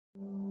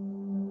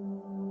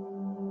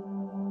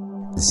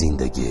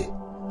زندگی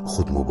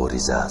خود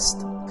مبارزه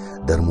است.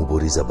 در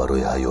مبارزه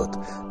برای حیات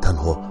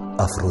تنها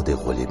افراد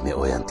غالب می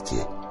آیند که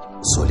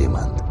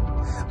سالمند.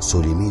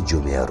 سالمی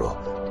جامعه را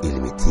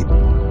علم طب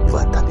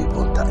و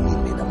طبیبان تأمین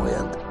می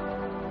نمایند.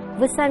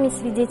 Вы сами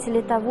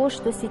свидетели того,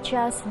 что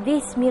сейчас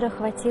весь мир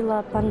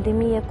охватила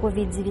пандемия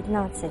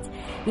COVID-19.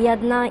 И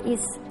одна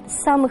из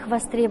самых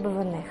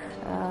востребованных,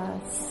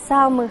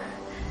 самых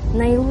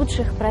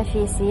наилучших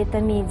профессий – это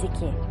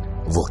медики.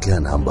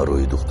 واقعا هم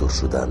برای دکتر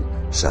شدن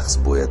شخص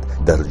باید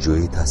در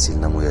جایی تحصیل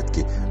نماید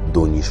که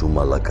دانش و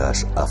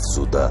ملکه‌اش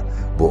افزوده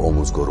با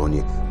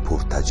آموزگاران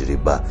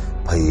پرتجربه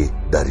پای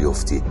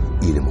دریافت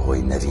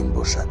علم‌های نوین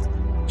باشد.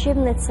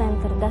 Учебный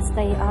центр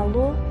 «Достай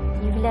Алло»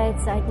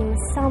 является одним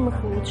из самых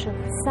лучших,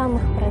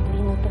 самых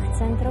продвинутых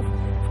центров,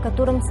 в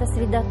котором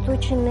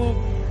сосредоточены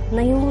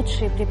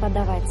наилучшие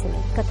преподаватели,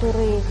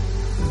 которые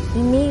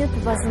имеют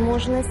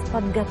возможность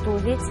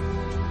подготовить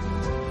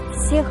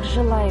всех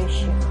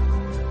желающих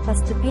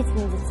поступить в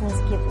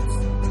медицинский вуз.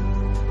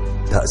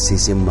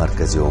 تأسیس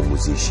مرکز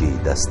آموزشی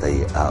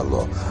دسته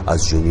اعلا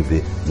از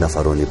جانب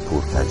نفران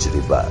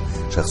پرتجربه،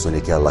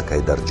 شخصانی که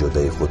علاقه در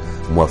جاده خود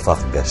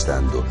موفق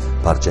گشتند و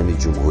پرچم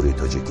جمهوری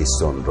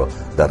تاجیکستان را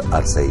در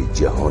عرصه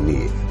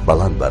جهانی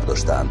بلند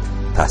برداشتند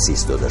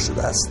تأسیس داده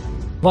شده است.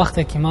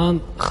 وقتی که من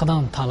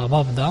خودم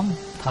طلبه بودم،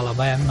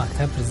 طلبه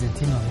مکتب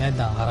پرزیدنتی ناحیه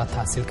دنغره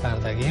تحصیل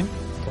کردگیم،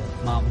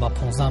 من با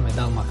 15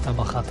 مدال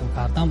مکتب ختم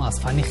کردم از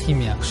فن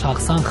خیمیا.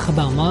 شخصا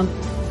خودم من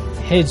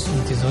هیچ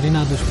انتظاری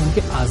نداشتم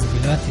که از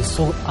ولایت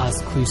سوغ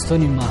از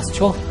کوهستان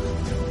مسچو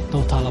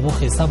دو طلبه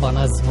خیسته به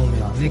نزد ما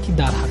میان، لیکن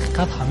در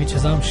حقیقت همه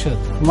چیزام شد.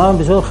 من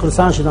بسیار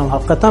خرسان شدم،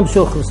 حقیقتا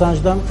بسیار خرسان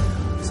شدم.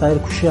 سایر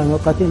کوشی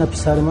حقیقتی نه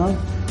پسر من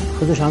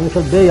خودش همین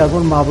کرد، به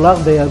یگون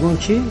مبلغ به یگون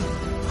چی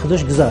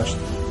خودش گذاشت.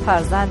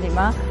 فرزندی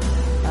من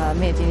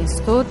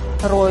мединститут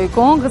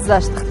ройгон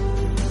گذاشت.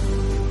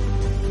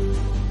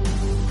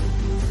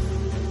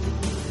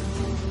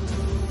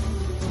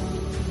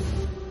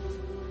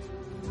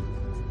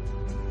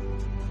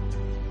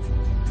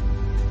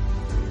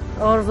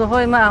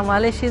 آرزوهای من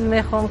عملی شد.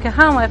 میخوام که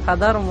همه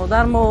پدر و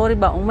مادر مواری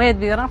به امید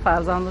بیارن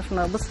فرزندشون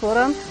رو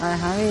بسپارن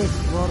همین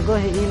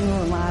بارگاه علم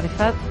و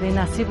معرفت به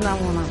نصیب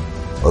نمونن.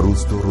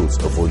 روز تو روز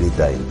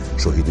والدین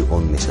شاهد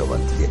آن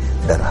میشوند که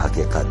در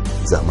حقیقت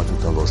زحمت و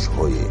تلاش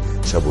های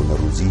شبانه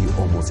روزی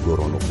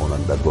آموزگاران و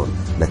خوانندگان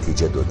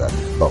نتیجه داده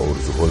به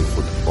آرزوهای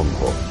خود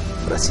آنها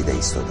رسیده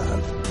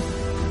ایستادند.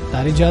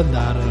 در اینجا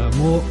در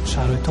مو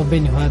شرایط به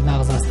نهایت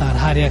نغز است. در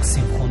هر یک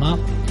سیمخانه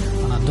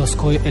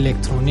دستگاه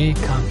الکترونیک،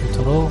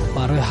 کامپیوترها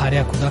برای هر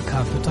یک کودک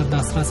کامپیوتر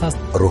دسترس است.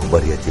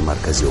 رهبریت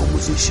مرکز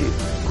آموزشی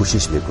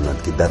کوشش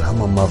میکنند که در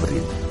همه مورد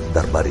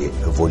درباره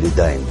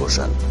والدین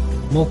باشند.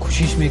 ما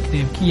کوشش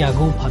میکنیم که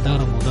یگان پدر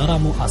و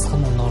مادرمو از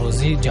خود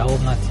нарази جواب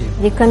ندیم.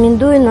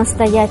 Рекомендую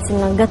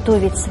настоятельно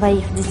готовить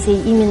своих детей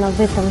именно в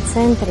этом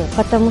центре,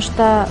 потому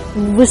что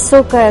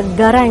высокая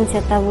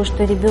гарантия того,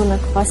 что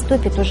ребенок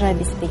поступит, уже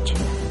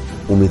обеспечена.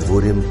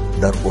 امیدواریم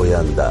در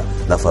آینده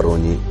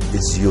نفرانی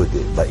زیادی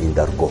به این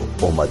درگاه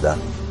آمده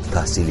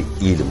تحصیل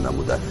علم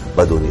نموده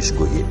به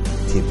دانشگاه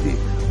طبی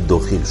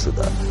داخل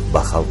شده به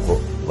خلق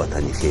و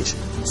وطن خویش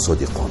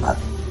صادقانه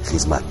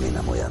خدمت می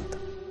نمایند.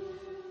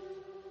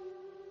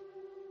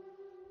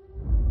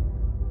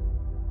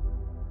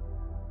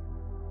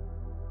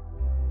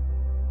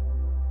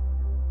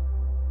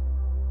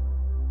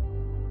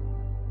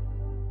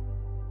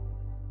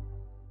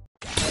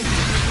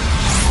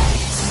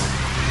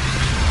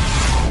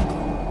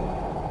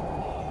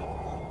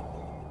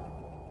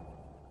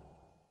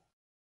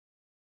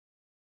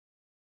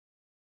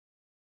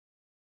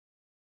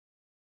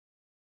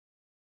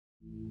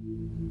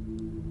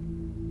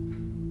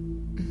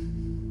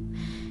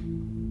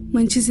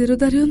 من چیزی رو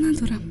در یاد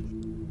ندارم.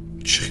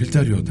 چه خیلی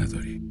در یاد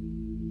نداری؟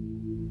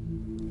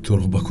 تو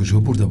رو با کجا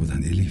برده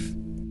بودن الیف؟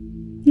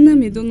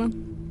 نمیدونم.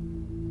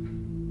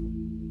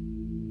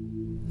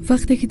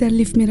 وقتی که در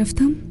لیفت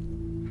میرفتم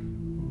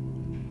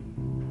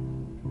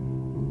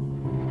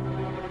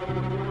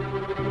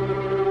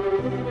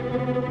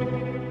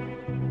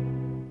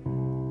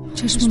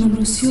چشمانم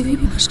رو سیاهی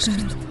بخش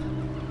کرد.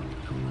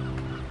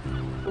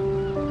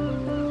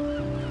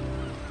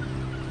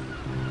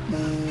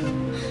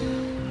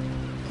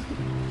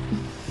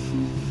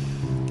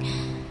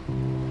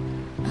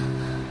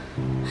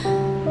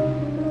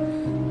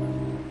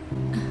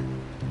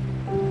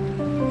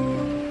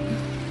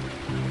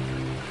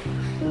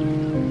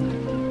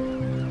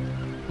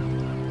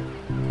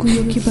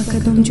 گویا که به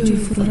کدام جایی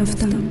فرو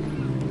رفتم.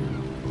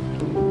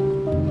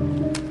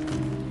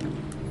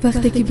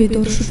 وقتی که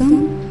بیدار شدم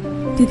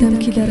دیدم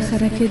که در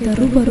خرک در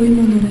رو برای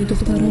مناره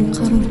دختران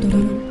قرار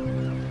دارم.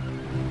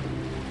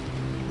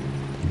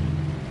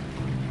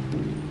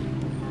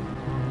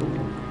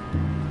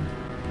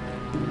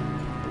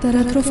 در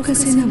اطراف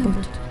کسی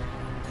نبود.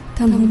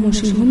 تنها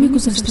ماشین ها می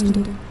گذشتند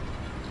و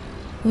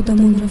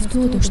آدمان رفته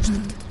و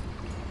داشتند.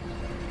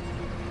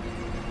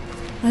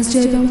 از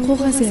جیبم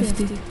کاغذی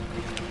افتید.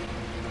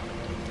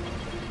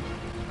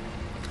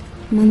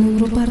 من اون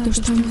رو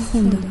برداشتم و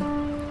خوندم.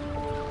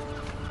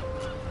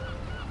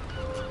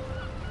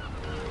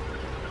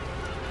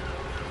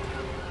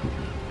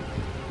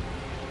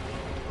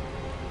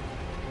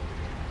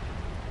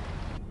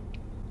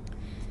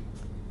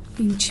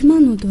 این چی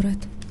معنا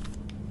دارد؟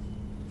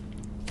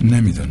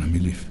 نمیدانم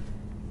الیف.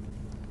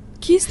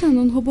 کیستند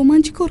آنها؟ با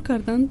من چی کار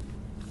کردند؟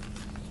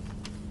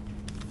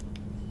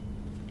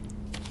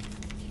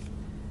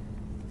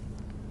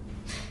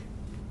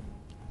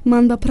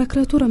 من به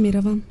پروکراتورا می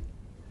روم.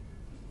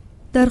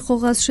 در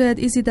کاغذ شاید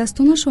ایزی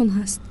دستانشان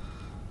هست.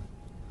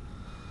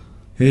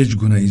 هیچ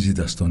گونه ایزی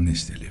دستان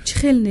نیست الیف. چه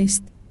خیل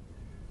نیست؟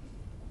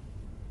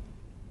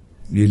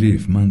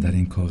 الیف، من در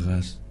این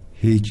کاغذ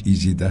هیچ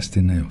ایزی دست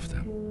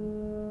نیافتم.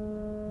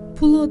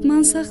 پولاد،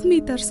 من سخت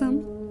می ترسم.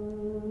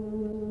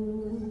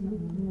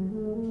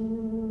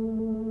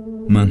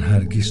 من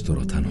هرگز تو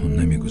را تنها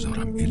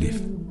نمیگذارم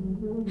الیف.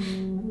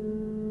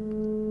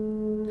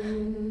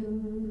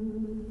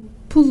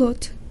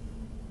 پولاد،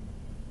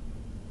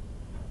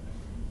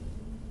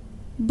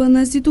 با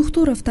نزد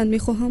دکتر رفتن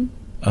میخواهم.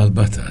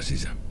 البته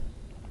عزیزم.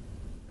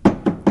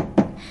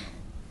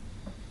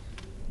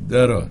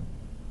 درا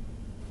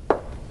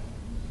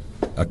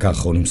اکا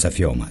خانم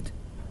صفیه آمد.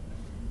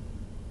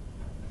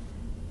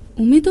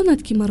 او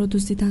میداند که مرا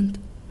دزدیدند؟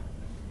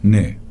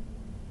 نه،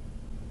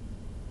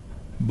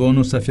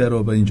 بانو صفیه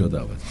را به اینجا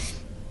دعوت.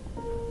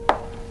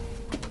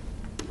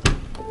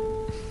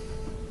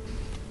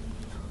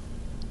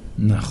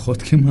 نه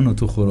خود که من و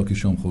تو خوراک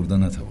شام خورده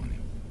نتوانیم.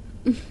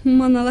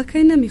 من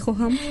الکی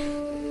نمیخواهم.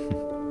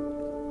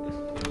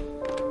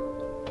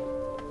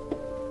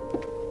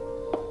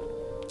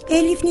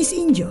 الیف نیست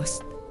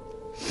اینجاست.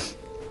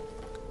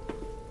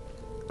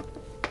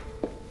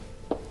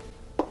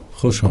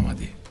 خوش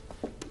آمدی.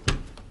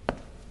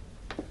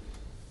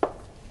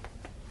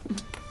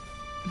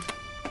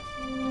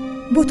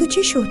 با تو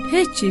چی شد؟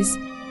 هیچ چیز.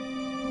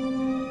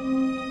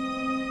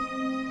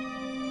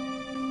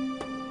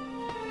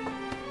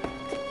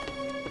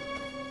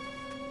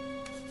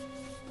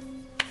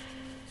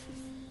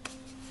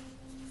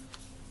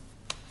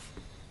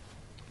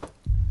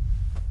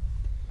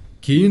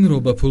 کی این رو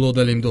به پولاد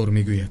علمدار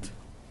میگوید؟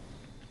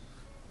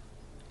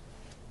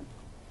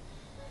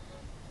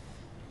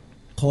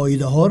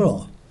 قاعده ها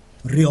را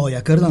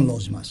رعایت کردن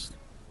لازم است.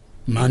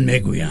 من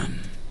میگویم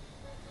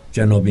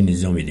جناب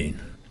نظامی‌دین،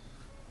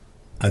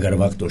 اگر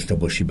وقت داشته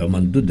باشی به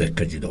من 2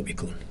 دقیقه جدا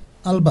بکن.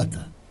 البته.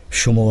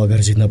 شما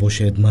اگر زید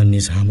نباشید من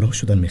نیز همراه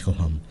شدن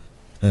میخواهم.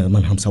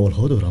 من هم سوال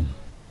ها دارم.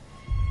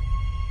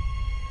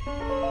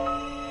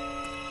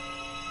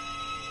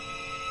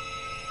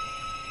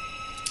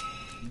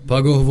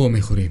 پگاه وا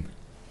میخوریم.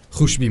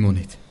 خوش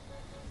بیمانید.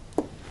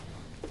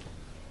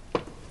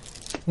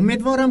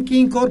 امیدوارم که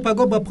این کار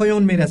پگاه به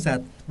پایان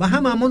میرسد و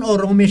هممون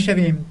آرام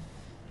میشویم.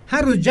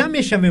 هر روز جمع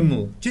میشویم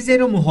و چیزی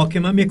رو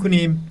محاکمه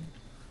میکنیم.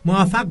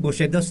 موفق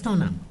باشه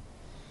دوستانم.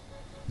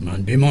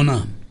 من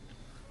بمانم.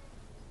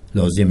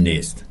 لازم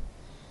نیست.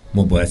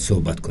 ما باید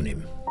صحبت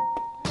کنیم.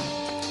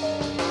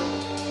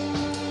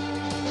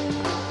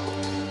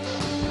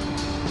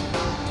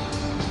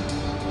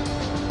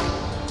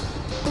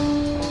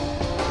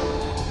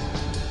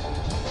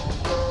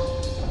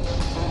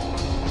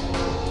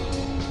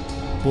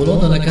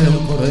 پولاد لکه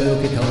اون کارهایی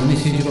رو که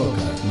توانست اجرا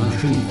کرد من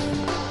شنیدم.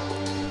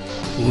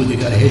 او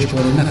دیگر هیچ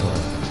کاری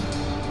نخواهد.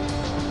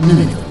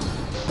 نمیتونم.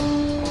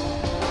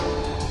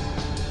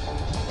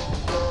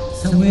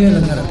 سمویل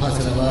اگر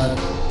پس رود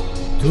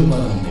تو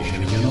بدان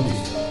میشوی جنابی.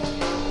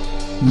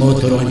 ما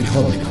تو را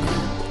انتخاب میکنیم.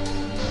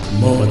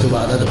 ما به تو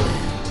وعده داریم.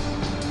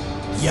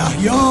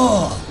 یحیی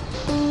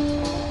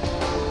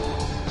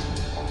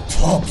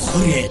تاب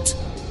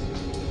خورید.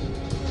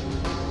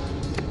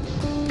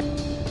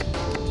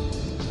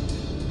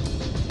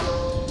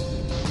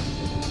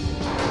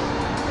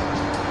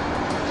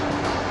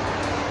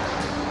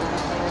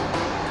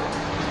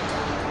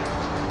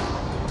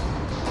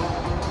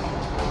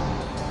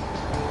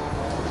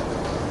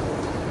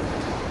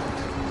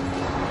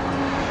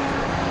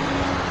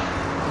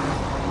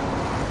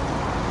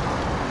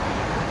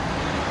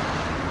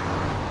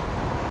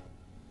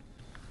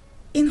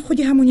 این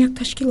خودی همون یک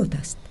تشکیلات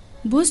است.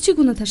 باز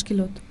چگونه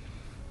تشکیلات؟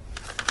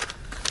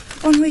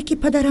 آنهایی که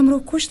پدرم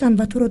را کشتند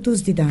و تو را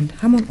دزدیدند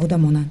همان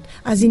آدمانند.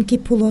 از اینکه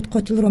پولاد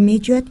قاتل را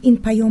میجوید این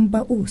پیام به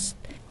اوست.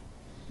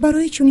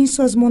 برای چنین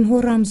سازمان ها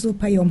رمز و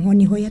پیام ها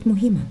نهایت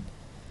مهمند.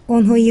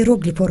 آنها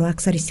هیروگلیف را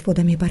اکثر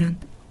استفاده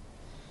میبرند.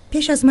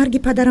 پیش از مرگ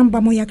پدرم به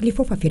ما یک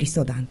لیفاف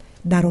فرستادند.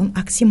 در آن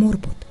عکس مار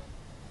بود.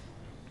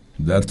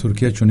 در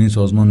ترکیه چنین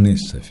سازمان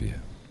نیست صفیه.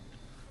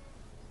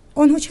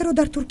 آنها چرا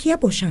در ترکیه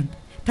باشند؟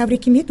 طوری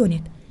که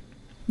میدونید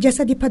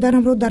جسد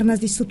پدرم را در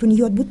نزد ستون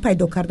یاد بود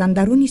پیدا کردند.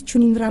 در آن نیز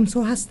چنین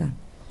رمزها هستند.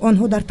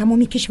 آنها در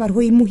تمام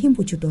کشورهای مهم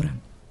وجود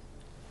دارند.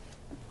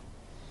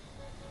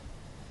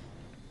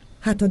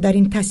 حتی در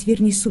این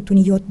تصویر نیز ستون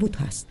یاد بود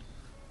هست.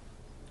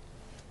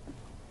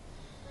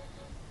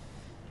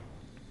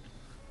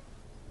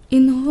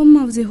 اینها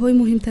موضع‌های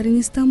مهمترین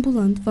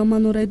استانبولند و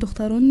مناره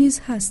دختران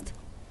نیز هست.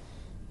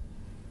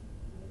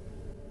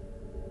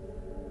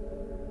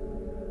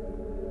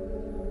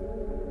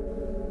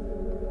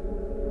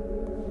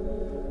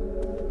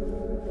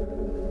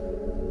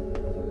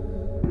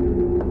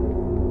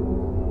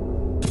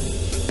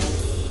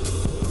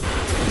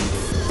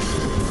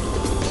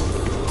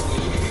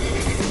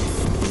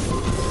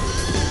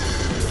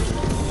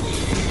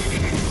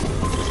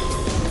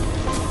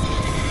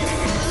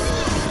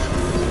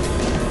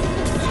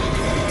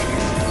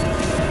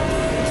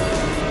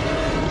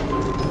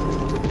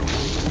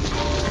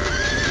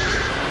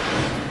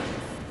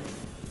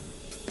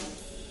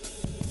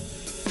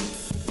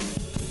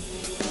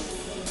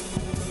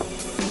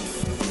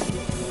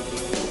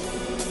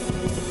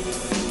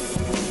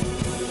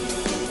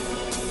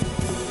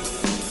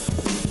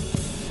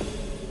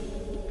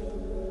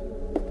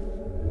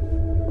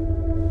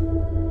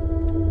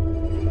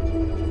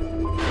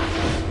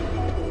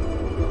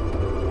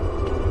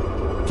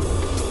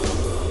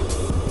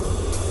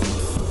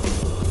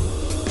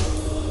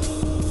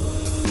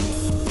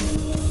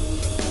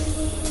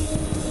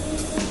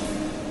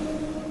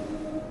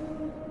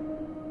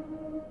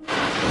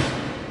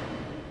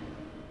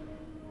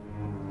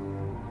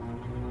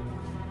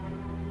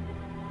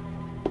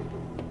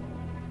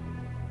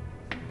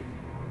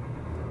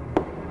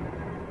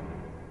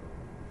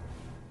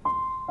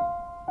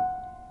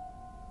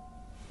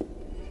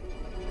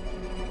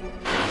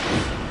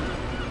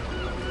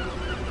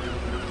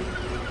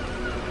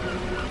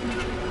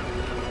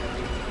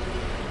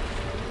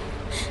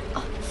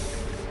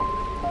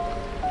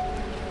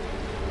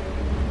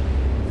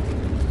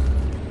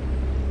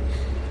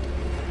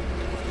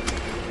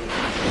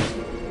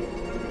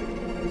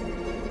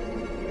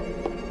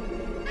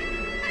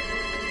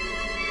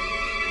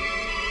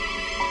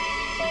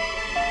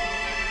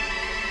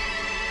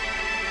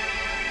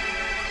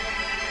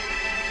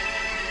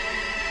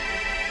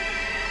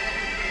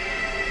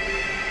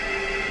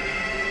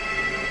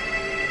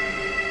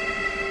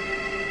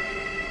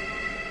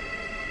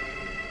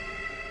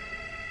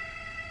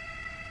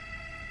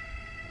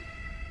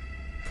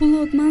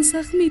 پولاد من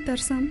سخت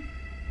میترسم.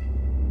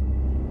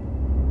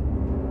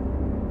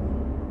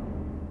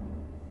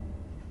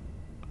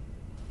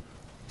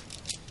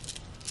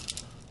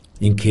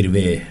 این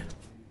کیروه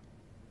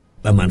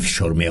به من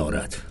فشار می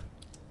آورد.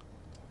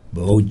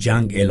 با او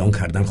جنگ اعلان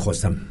کردن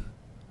خواستم،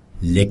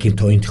 لیکن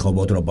تا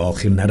انتخابات را به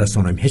آخر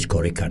نرسانم هیچ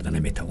کاری کردن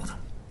نمیتوانم.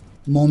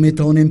 ما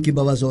میتوانیم که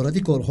به وزارت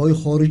کارهای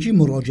خارجی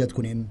مراجعت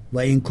کنیم و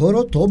این کار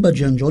را تا به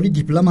جنجال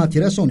دیپلماتی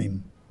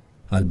رسانیم.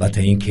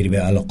 البته این کیروه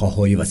علاقه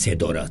های وسیع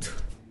دارد.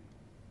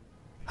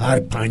 هر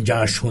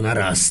پنجه‌اش هنر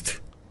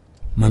است.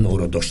 من او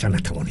را داشته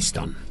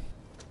نتوانستم.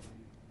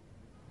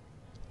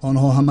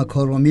 آنها همه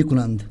کار را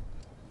میکنند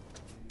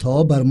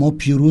تا بر ما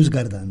پیروز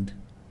گردند.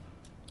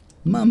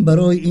 من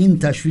برای این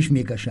تشویش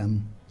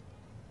میکشم.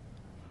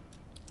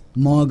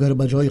 ما اگر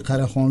به جای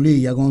قره‌خانلی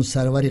یگان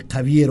سرور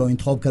قوی را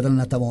انتخاب کردن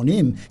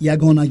نتوانیم،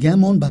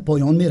 یگانگیمان به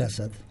پایان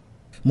میرسد.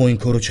 ما این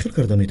کار را چطور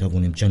کرده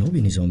میتوانیم جناب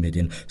نظام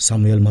الدین؟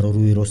 ساموئل مرا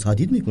روی راست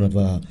تهدید میکند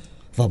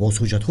و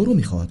باز حجت ها رو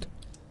میخواد.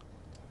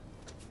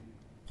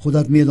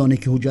 خودت میدانی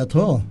که حجت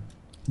ها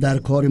در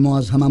کار ما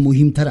از همه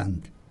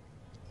مهمترند.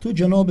 تو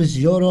جناب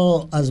ضیا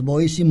را از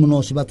باعث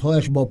مناسبت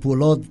هایش با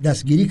پولاد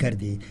دستگیری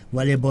کردی،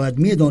 ولی باید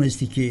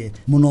میدانستی که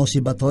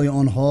مناسبت های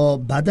آنها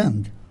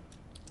بدند.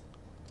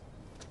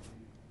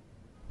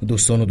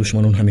 دوستان و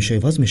دشمنان همیشه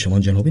عوض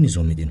میشوند جناب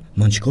نظام الدین.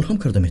 من چیکار هم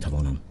کرده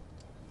میتوانم؟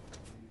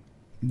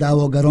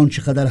 دعواگران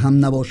چقدر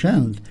هم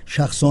نباشند،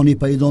 شخصانی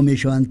پیدا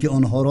میشوند که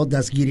آنها را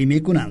دستگیری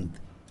میکنند.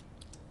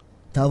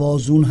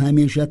 توازن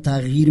همیشه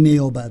تغییر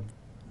مییابد.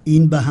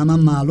 این به همه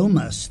معلوم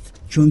است،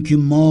 چون که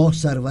ما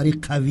سروری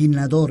قوی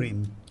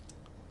نداریم.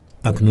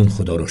 اکنون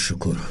خدا را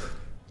شکر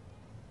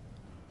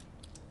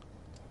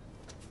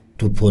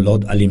تو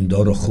پولاد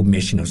علیمدار را خوب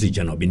میشناسی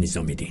جناب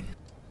نظام الدین.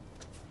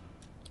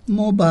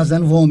 ما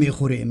بعضا وا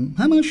میخوریم،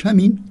 همش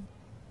همین.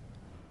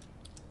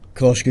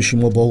 کاش که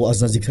شما با او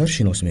از نزدیکتر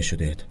شناس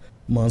میشدید.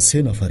 من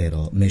 3 نفره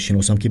را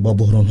میشناسم که با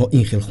بحران ها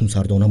این خیلی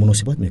خونسردانه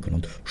مناسبت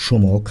میکنند.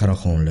 شما،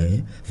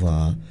 کرخانله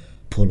و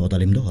پولاد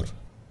علیمدار.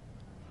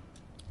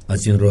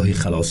 از این راهی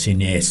خلاصی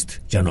نیست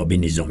جناب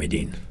نظام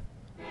الدین.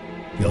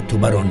 یا تو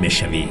بران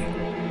میشوی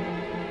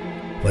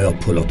و یا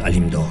پولاد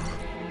علیمدار.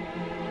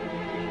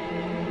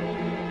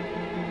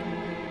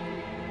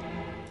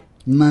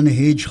 من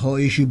هیچ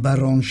خواهشی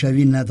بران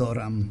شوی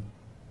ندارم.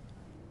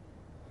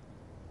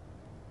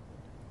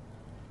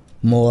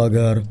 ما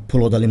اگر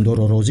پولاد علیمدار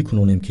را راضی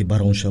کنونیم که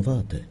بران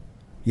شود،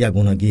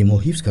 یگانگی ما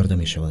حفظ کرده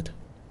می شود.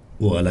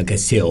 او علاقه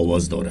 3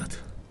 آواز دارد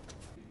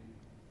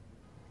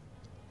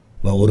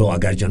و او را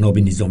اگر جناب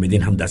نظام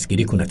الدین هم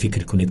دستگیری کنه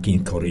فکر کنید که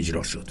این کار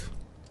اجرا شد.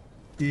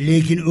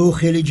 لیکن او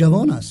خیلی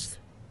جوان است.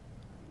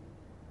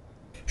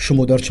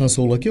 شما در چند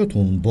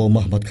سالگیتون با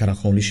محمد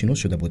کرخانلی شناس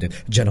شده بودید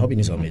جناب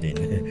نظام الدین.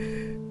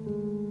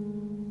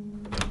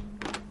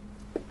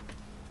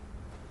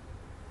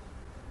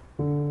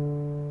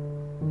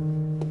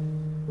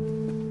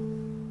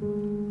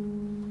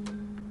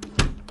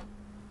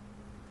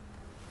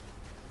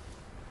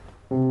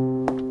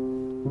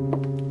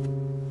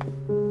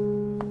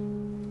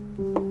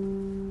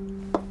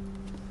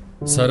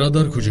 سرا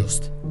در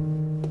کجاست؟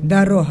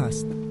 در راه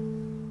است.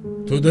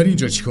 تو در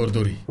اینجا چی کار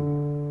داری؟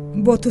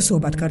 با تو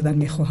صحبت کردن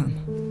میخواهم.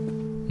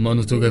 من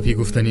و تو گپی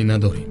گفتنی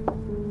نداریم.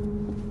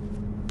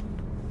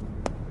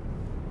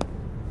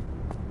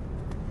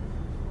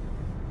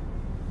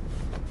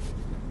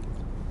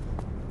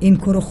 این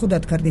کارو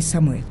خودت کردی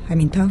ساموئل،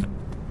 همینطور؟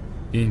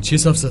 این چی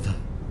سفسطه؟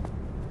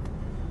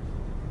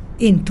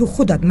 این تو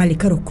خودت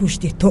ملکه رو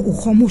کشتی تا او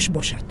خاموش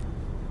باشد.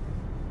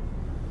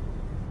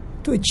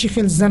 تو چی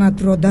خیل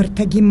زنت را در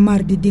تگی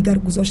مرد دیگر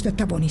گذاشته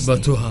توانستی؟ با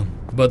تو هم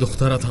با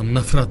دخترت هم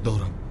نفرت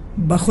دارم.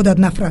 با خودت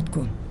نفرت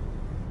کن.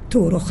 تو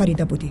او را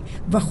خریده بودی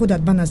و خودت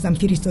به نزدم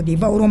فرستادی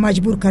و او را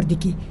مجبور کردی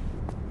که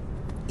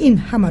این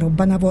همه را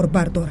به نوار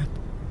بردارد.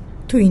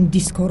 تو این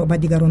دیسکا را به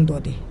دیگران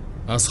دادی.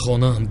 از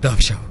خانه هم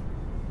دف شو.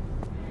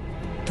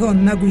 تا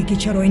نگویی که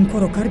چرا این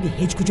کارو کردی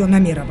هیچ کجا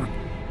نمی روم.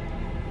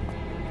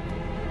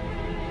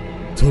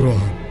 تو را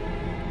هم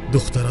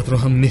دخترت را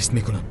هم نیست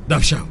میکنم.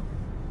 دف شو.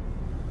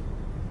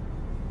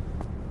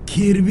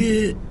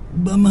 کیروی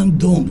به من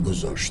دام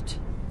گذاشت.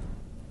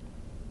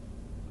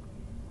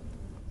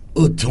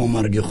 او تا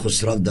مرگ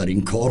خسرو در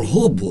این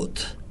کارها بود.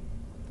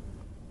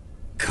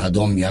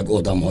 کدام یک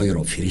آدم‌های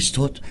را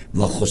فرستاد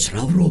و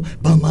خسرو رو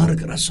به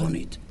مرگ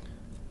رسانید.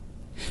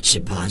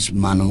 سپس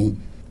منو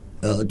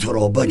تو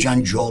را به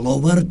جنجال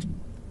آورد.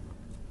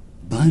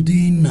 بعد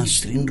این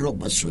نسرین را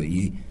به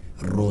سوی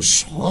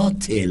رسها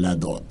تیله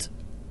داد.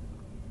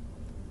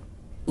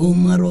 او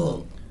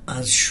مرا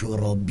از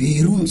شورا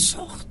بیرون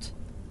ساخت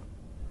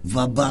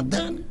و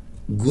بعدن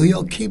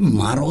گویا که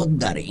مرا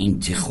در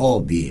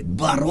انتخابی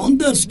بران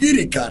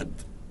دستگیری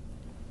کرد.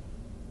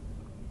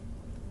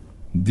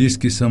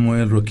 دیسک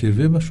ساموئل رو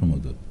کیروه به شما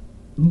داد؟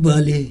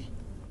 بله،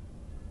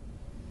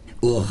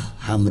 او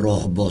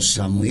همراه با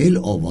ساموئل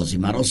آوازی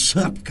مرا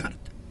ثبت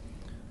کرد.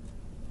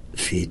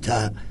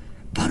 فیتا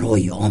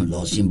برای آن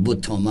لازم بود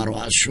تا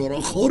مرا از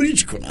شورا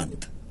خارج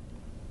کنند.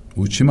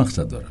 او چی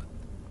مقصد دارد؟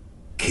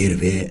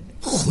 کیروه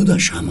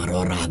خودش همه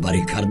را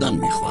رهبری کردن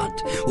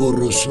میخواهد. او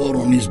روسا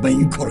رو نیز به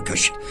این کار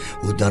کشید.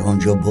 او در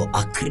آنجا با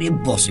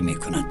اکریب بازی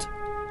میکند.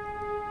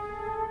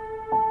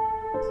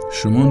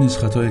 شما نیز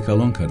خطای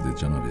کلان کردید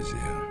جناب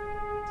زیا.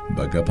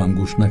 به گپم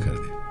گوش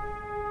نکردید.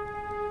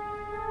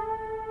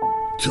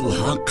 تو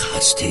حق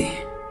هستی.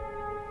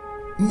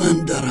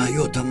 من در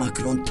حیاتم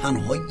اکنون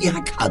تنها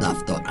یک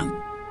هدف دارم.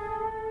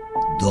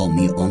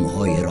 دامی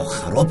آنهایی را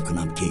خراب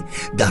کنم که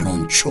در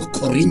آن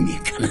چقری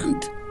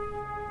میکنند.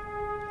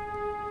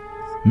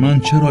 من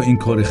چرا این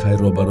کار خیر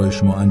را برای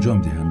شما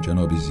انجام دهم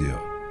جناب زیا؟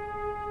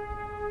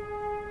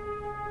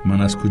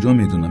 من از کجا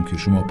میدونم که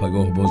شما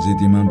پگاه با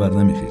ضد من بر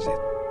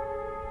نمیخیزید؟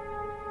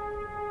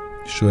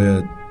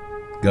 شاید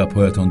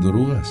گپ‌هایتان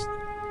دروغ است.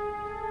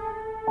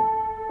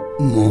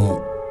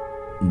 ما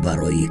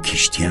برای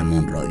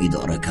کشتیمان را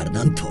اداره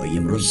کردن تا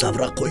امروز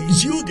زورقای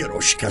زیادی را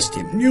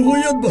شکستیم.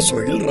 نهایت به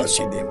ساحل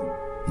رسیدیم.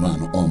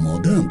 من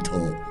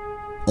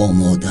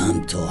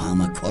آمادم تا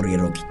همه کاری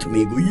را که تو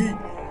میگویی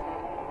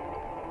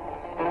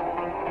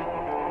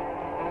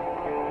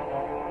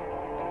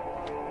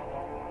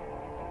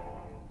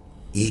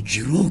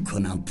اجرا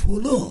کنم.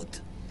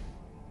 پولاد،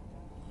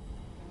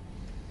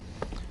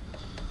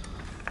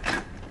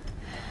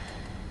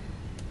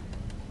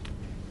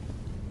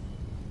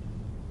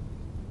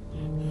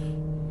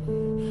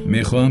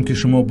 میخواهم که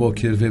شما با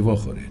کیروه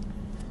واخورید.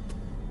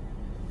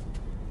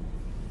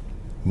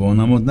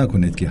 وانمود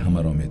نکنید که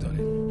همه را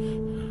میدانید.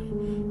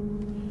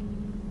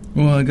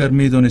 او اگر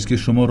میدانست که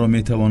شما را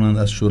میتوانند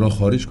از شورا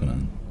خارج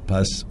کنند،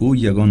 پس او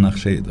یگان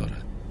نقشه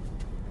دارد.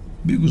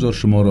 بگذار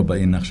شما را به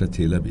این نقشه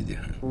تیله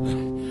بدهند.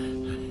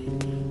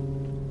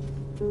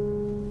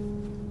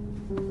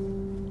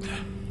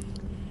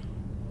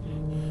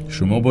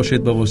 شما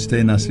باشید به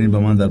واسطه نسرین به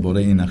من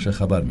درباره این نقشه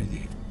خبر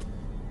میدهید.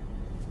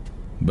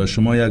 به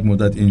شما یک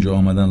مدت اینجا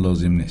آمدن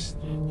لازم نیست.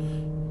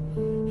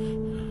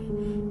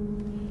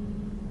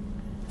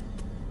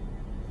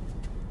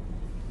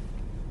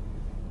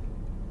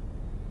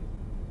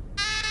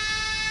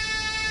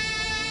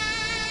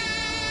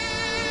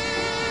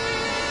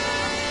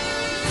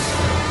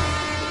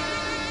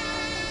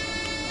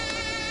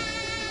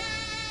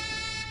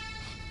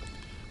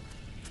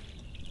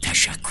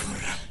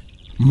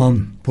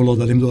 من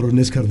پولاد علیم رو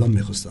نیز کردن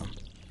میخواستم،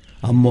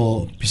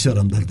 اما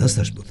پسرم در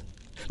دستش بود.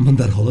 من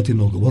در حالت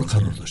ناگوار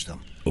قرار داشتم.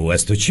 او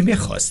از تو چی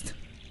میخواست؟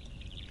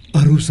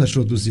 عروسش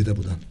را دزدیده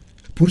بودن.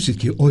 پرسید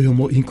که آیا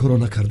ما این کارو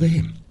نکرده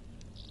ایم؟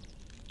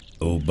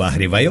 او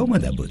بهر وی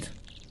آمده بود.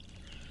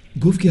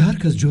 گفت که هر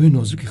کس جای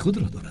نازک خود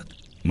را دارد.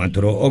 من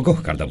تو را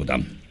آگاه کرده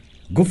بودم.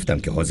 گفتم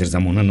که حاضر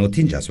زمانه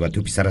نوتینج است و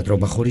تو پسرت را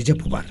به خارج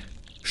ببر.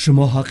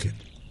 شما حقید.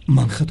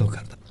 من خطا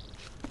کردم.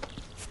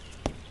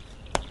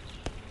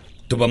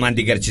 تو با من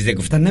دیگر چیزی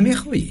گفتن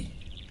نمیخوایی؟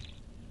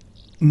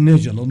 نه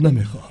جناب،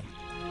 نمیخواهم.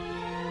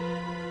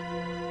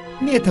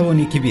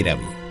 میتوانی که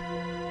بیروی.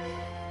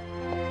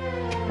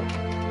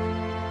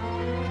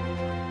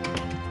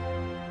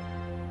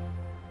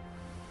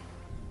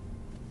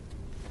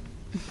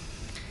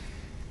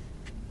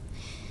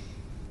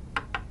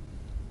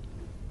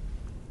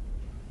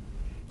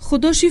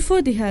 خدا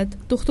شفا دهد.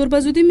 دکتر به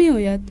زودی می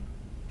آید.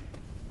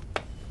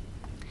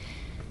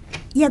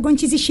 یگان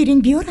چیزی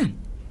شیرین بیارم؟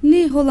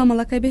 نه، حالم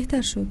الکی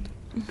بهتر شد.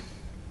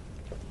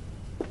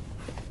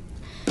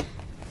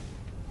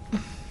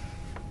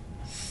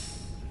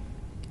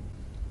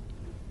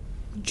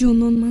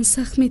 جانان، من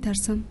سخت می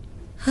ترسم.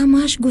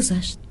 همه‌اش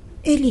گذشت.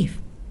 الیف،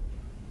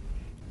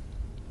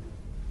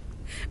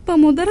 با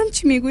مادرم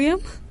چی میگویم؟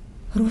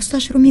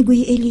 راستش رو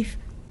میگویی الیف؟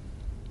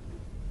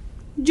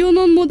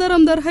 جانان،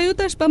 مادرم در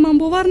حیاتش به من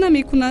باور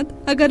نمی کند.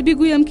 اگر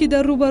بگویم که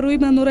در روبروی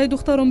من نورای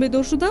دخترم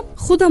بیدار شدم،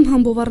 خودم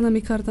هم باور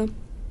نمی کردم.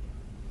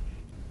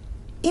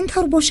 این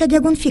طور باشد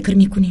یگان فکر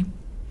میکنیم.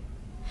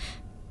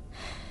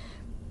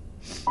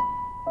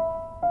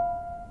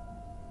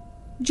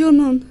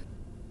 جانان،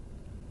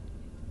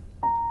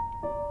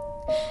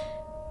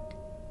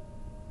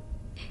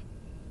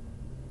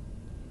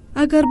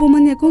 اگر با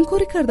من یگان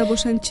کاری کرده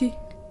باشند چی؟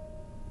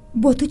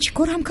 با تو چی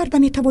کار هم کرده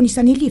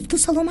میتوانیستن الیف؟ تو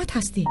سلامت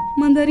هستی؟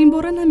 من در این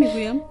باره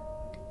نمیگویم.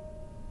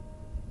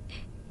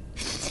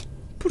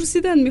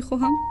 پرسیدن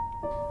میخواهم.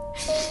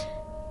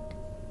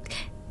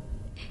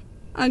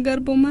 اگر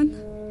با من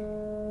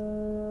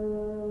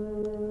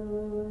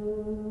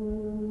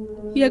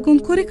یگان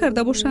کاری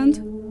کرده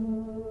باشند،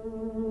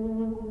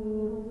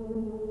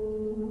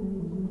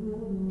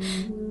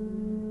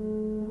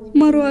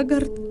 مرا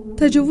اگر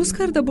تجاوز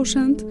کرده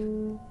باشند،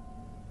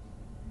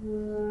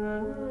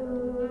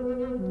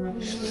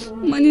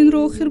 من این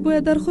را آخر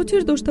باید در خاطر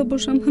داشته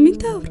باشم. همین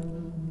طور؟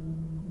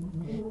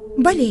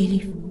 بله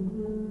الیف،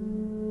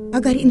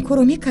 اگر این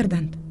کارو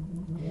میکردند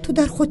تو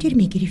در خاطر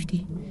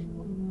میگرفتی.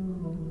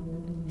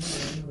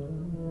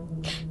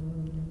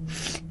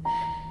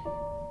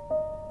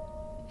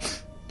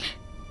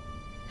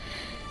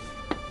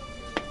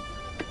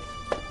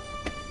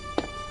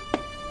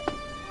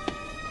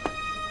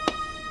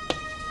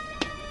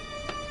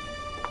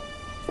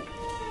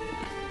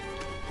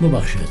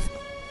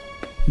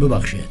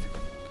 ببخشید.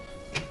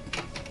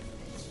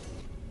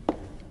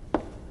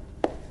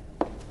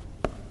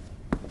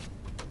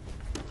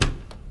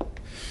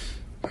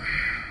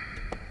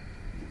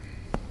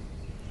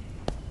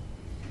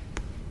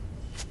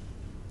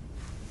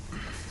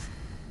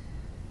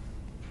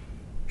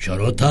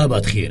 چرا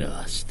طبعت خیره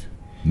است؟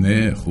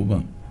 نه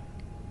خوبم.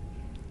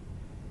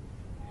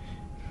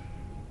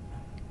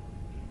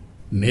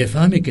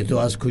 میفهمی که تو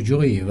از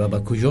کجایی و به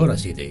کجا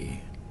رسیده ای؟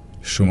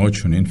 شما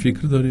چنین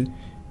فکر دارید؟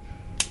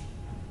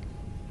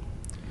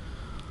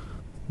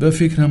 به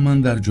فکرم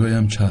من در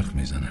جایم چرخ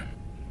میزنم.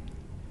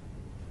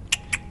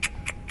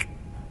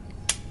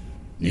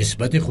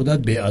 نسبت خودت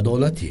به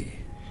عدالتی.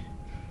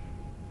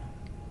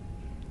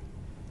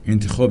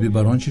 انتخابی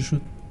بران چی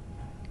شد؟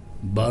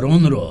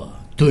 بران را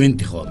تو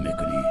انتخاب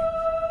میکنی.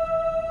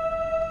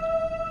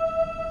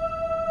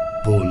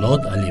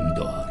 پولاد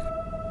علیمدار،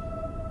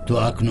 تو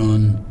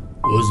اکنون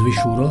عضو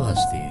شورا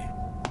هستی.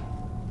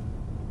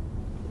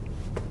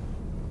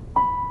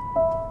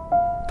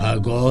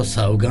 پگاه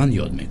سوگند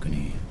یاد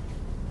میکنی.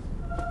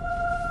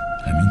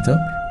 همینطور؟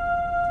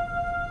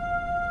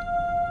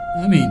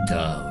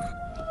 همینطور.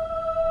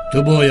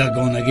 تو با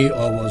یگانگی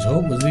آوازها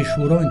عضو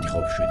شورا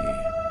انتخاب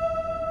شدی.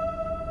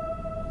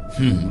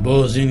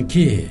 باز این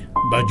که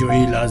به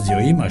جای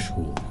لحظیایی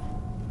مشهور.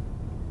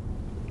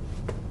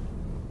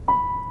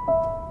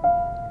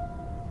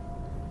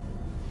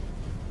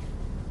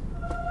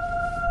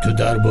 تو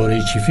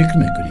درباره چی فکر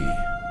میکنی؟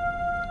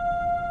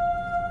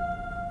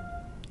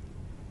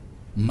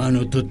 من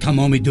و تو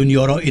تمام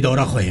دنیا را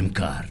اداره خواهیم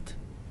کرد.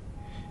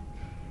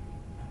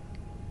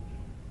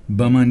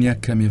 به من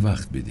یک کمی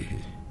وقت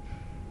بدهید.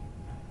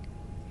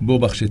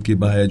 ببخشید که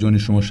به هیجان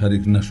شما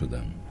شریک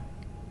نشدم،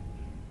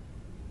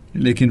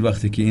 لیکن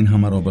وقتی که این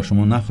همه را به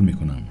شما نقل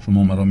میکنم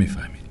شما مرا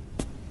میفهمید.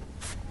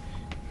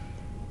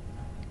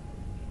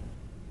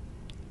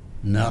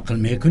 نقل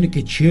میکنی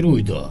که چی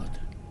روی داد؟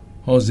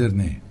 حاضر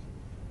نه.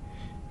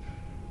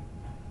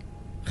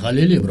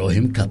 خلیل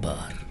ابراهیم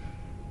کپر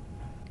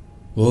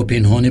او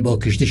پنهانی با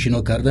کشتی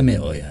شنا کرده می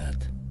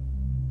آید.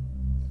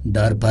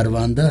 در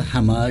پرونده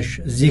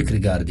همش ذکر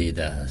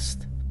گردیده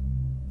است.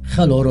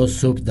 خلا را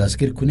صبح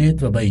دستگیر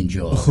کنید و به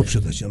اینجا. خوب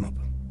شده جناب.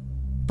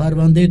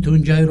 پرونده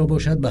تون جای را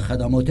باشد به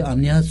خدمات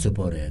امنیت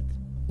سپارید.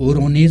 او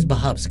را نیز به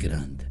حبس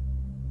گیرند.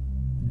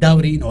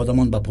 دور این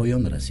آدمان به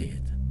پایان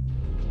رسید.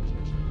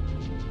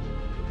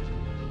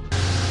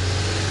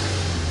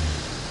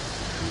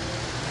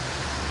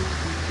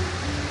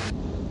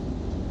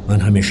 من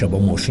همیشه با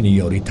ماشین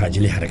یاری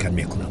تعجیلی حرکت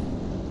میکنم،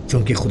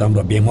 چون که خودم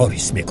را بیمار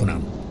حس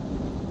میکنم.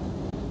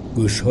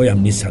 گوشهایم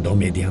نیز صدا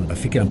میدهند و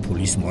فکرم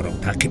پلیس ما را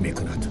تعقیب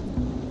میکند.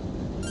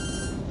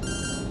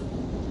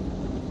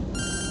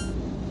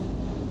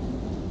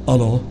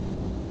 الو،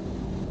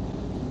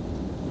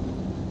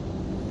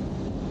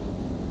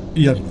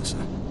 یک لحظه.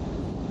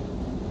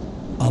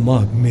 اما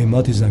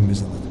مهمتی زنگ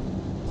میزند.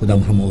 خودم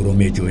هم او رو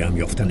میجویم،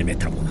 یافته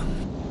نمیتوانم.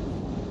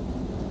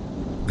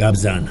 گپ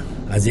زن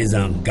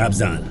عزیزم، گپ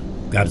زن.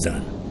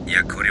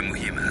 یک کار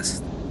مهم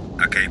است.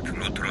 اکای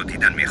پولاد را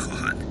دیدن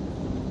میخواهد.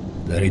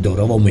 در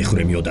اداره و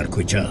میخوریم یا در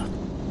کجا؟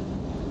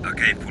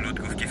 اکای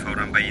پولاد گفت که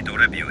فوراً به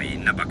اداره بیایی،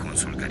 نه به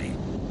کنسولگری.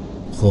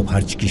 خب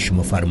هرچی که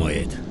شما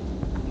فرمایید.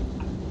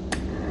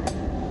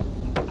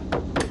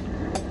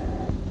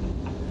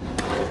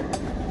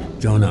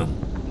 جانم،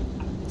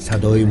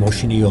 صدای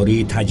ماشین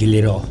یاری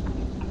تعجیلی را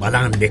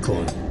بلند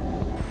بکن.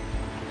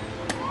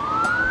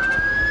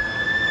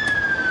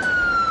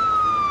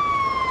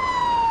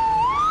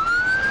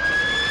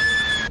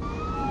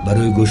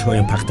 برای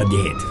گوشهایم پخته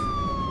دهید.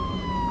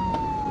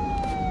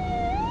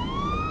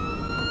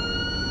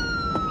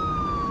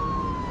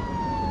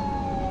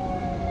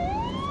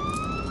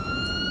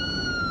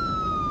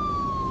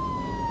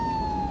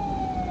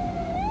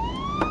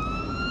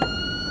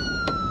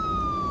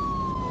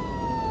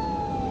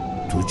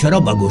 تو چرا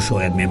با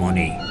گوشهایت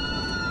میمانی؟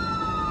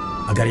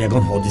 اگر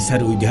یگان حادثه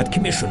روی دهد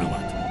که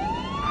میشنود؟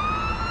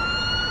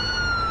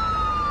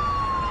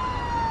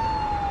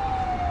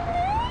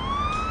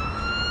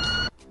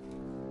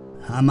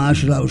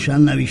 همش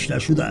روشن نوشته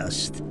شده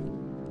است.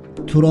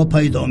 تو را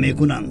پیدا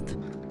میکنند.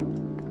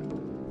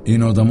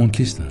 این آدمون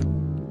کیستند؟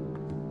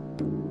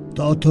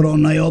 تا تو را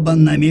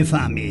نیابند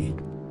نمیفهمی.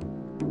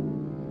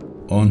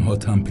 آنها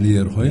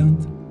تمپلیر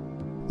هایند؟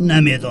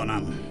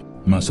 نمیدانم.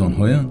 مسان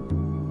هایند؟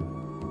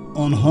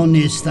 آنها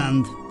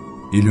نیستند.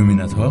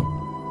 ایلومینات ها؟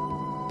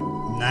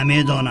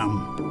 نمیدانم.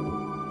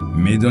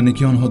 میدانی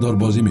که آنها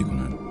داربازی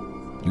میکنند،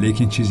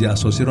 لیکن چیزی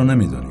اساسی را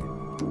نمیدانی.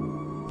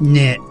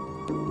 نه.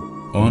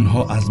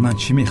 آنها از من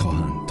چی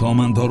میخواهند تا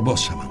من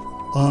دارباز شوم؟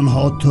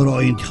 آنها تو را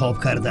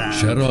انتخاب کردند.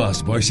 چرا؟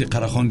 از باعث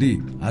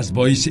قرخاندی، از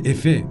باعث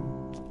افه،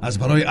 از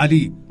برای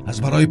علی،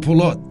 از برای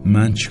پولاد.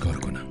 من چیکار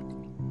کنم؟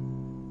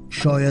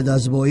 شاید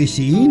از باعث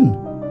این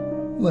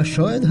و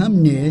شاید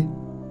هم نه.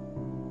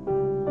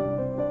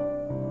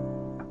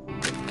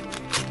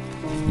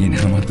 این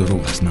همه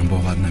دروغ است، من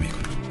باور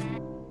نمیکنم.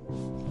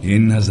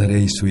 این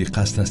نظریه سوی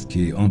قصد است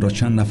که آن را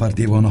چند نفر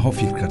دیوانه ها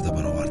فکر کرده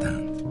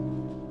برآوردند.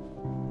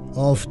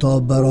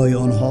 آفتاب برای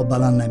آنها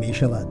بلند نمی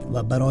شود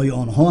و برای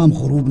آنها هم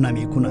غروب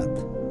نمی کند.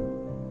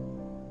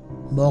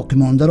 باقی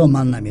مانده را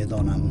من نمی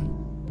دانم.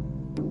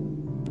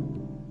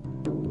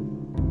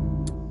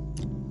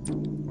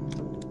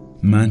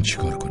 من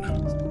چیکار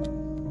کنم؟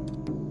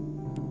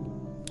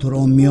 تو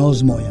را می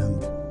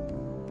آزمایند.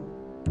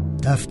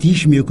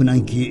 تفتیش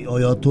میکنن که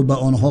آیا تو به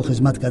آنها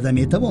خدمت کرده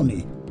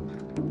میتوانی؟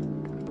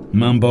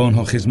 من با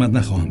آنها خدمت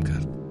نخواهم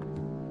کرد.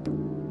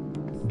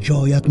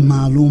 جایت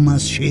معلوم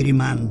است شیر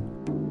من،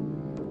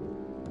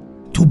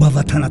 تو به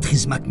وطنت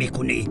خدمت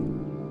میکنی.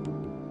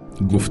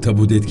 گفته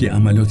بودید که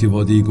عملیات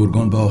وادی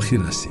گورگان به آخر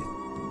رسید.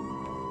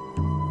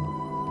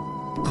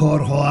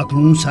 کارها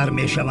اکنون سر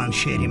میشوند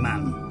شیر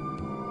من.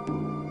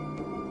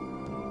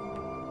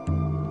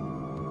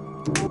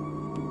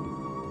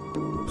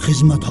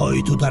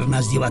 خدمت‌های تو در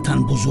نزد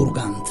وطن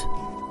بزرگند،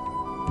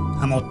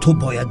 اما تو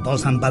باید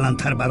باز هم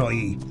بلندتر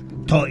برایی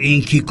تا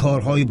اینکه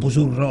کارهای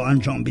بزرگ را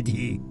انجام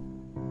بدهی.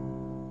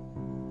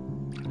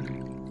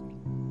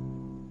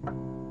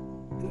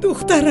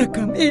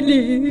 دخترکم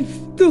الیف،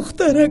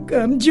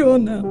 دخترکم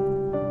جانم،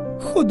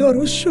 خدا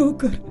رو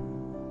شکر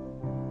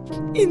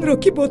این رو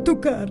که با تو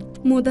کرد.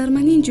 مادر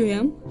من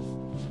اینجایم؟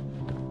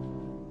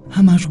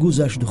 همش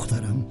گذشت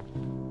دخترم.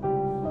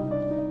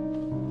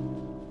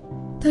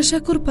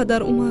 تشکر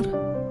پدر عمر.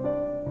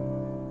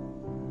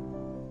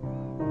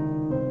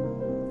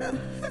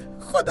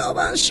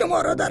 خداوند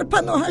شما را در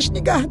پناهش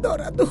نگه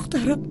دارد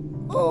دخترم.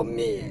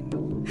 آمین.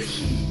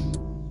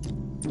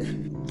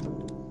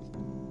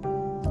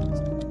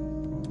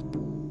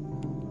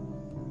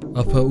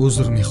 اپا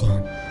عذر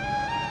میخواهم،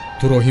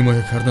 تو را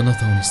حمایت کرده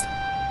نتوانستم.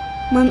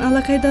 من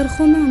الکی در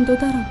خانه ام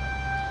دادرم.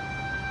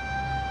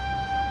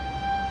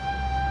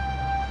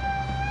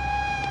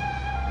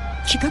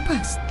 چی گپ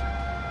است؟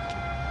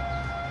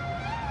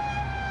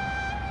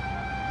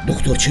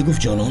 دکتر چی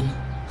گفت جانان؟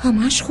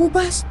 همش خوب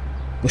است.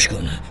 گوش کن،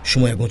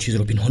 شما یکان چیز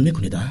رو پنهان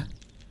میکنید؟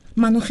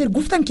 من آخر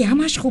گفتم که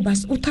همش خوب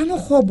است. او تنها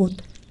خواب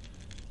بود.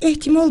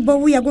 احتمال با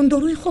او یکان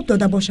داروی خوب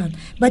داده باشند.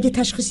 بعد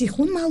تشخیص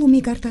خون معلوم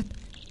میگردد.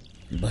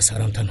 به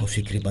سرم تنها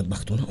فکری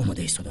بدبختانه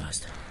آمده ایستاده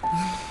است.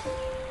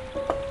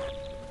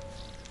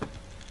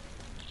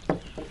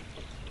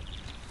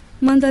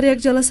 من در یک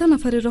جلسه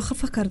نفری را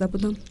خفه کرده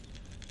بودم.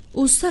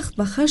 او سخت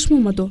به خشم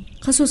اومد و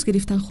قصاص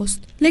گرفتن خواست،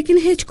 لیکن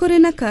هیچ کاری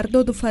نکرد.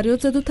 داد و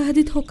فریاد زد و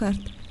تهدیدها کرد.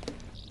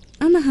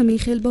 انا همین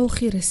خیل به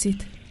آخر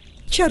رسید.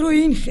 چرا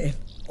این خیل؟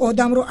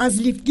 آدم رو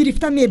از لیف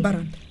گرفتن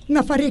میبرند.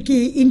 نفری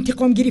که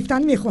انتقام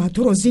گرفتن میخواهد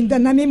تو رو زنده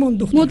نمیموند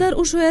دختر. مادر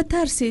او شاید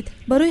ترسید،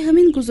 برای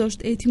همین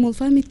گذاشت. احتمال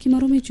فهمید که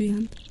مرا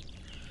میجویند.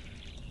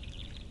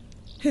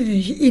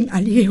 این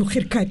علی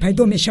آخر کی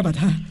پیدا میشود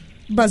ها؟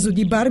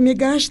 بزودی بر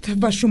میگشت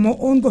و شما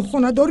آنگاه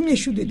خاندار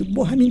میشدید.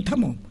 با همین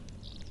تمام.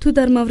 تو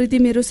در مورد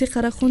میراث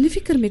قراخانی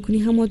فکر میکنی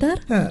هم مادر؟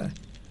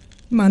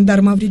 من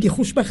در مورد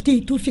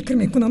خوشبختی تو فکر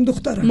میکنم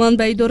دخترم. من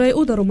به اداره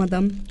او در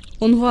اومدم.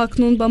 آنها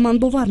اکنون به من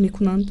باور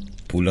میکنند.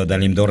 پولا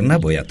دلیمدار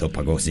نباید تا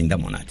پگاه زنده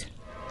ماند.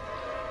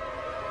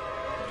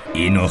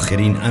 این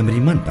آخرین امری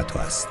من به تو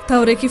است.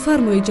 طوری که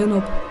فرمایید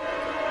جناب.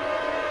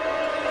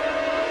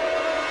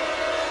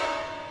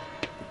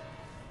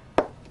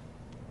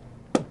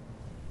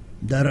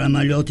 در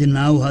عملیات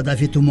نو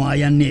هدف تو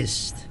معین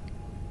نیست.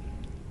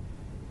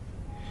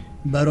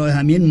 برای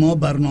همین ما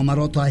برنامه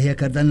را تهیه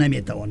کردن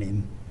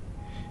نمیتوانیم.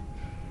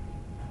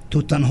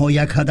 تو تنها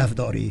یک هدف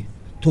داری.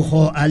 تو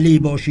خواه علی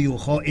باشی و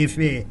خواه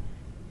افه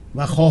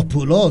و خواه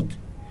پولاد،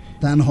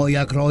 تنها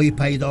یک راهی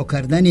پیدا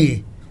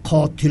کردنی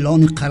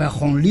قاتلان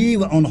قراخانلی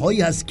و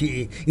آنهایی است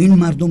که این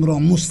مردم را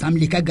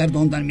مستملکه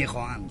گرداندن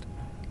میخواهند.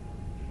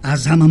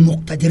 از همه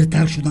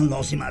مقتدرتر شدن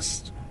لازم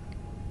است.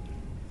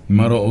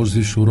 مرا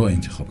عضو شورا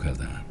انتخاب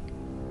کردند.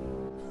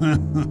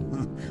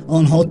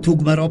 آنها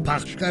توگمه را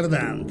پخش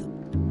کردند.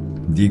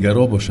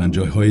 دیگرها باشند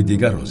جایهای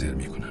دیگر حاضر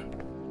میکنند.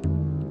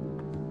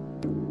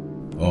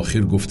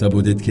 آخر گفته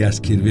بودید که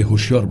از کیروی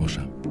هوشیار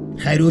باشم.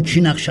 خیرو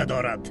چی نقشه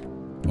دارد؟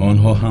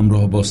 آنها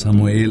همراه با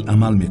سموئیل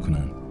عمل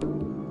میکنند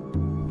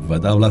و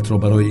دولت را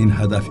برای این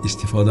هدف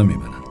استفاده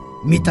میبرند.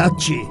 میتاد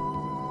چی؟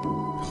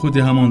 خودی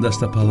همان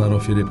دست پله را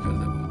فریب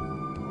کرده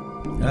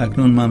بود.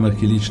 اکنون من و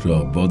کلیچ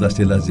را با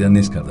دست لزیه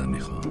نیز کردن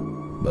میخواهم.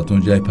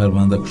 بهتون جای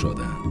پرونده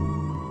کشاده.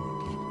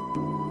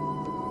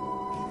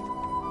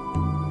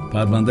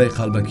 پرونده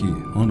قلبکی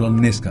آن را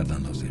نیز کردن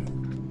لازم.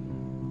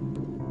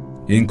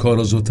 این کار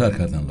را زودتر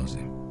کردن لازم.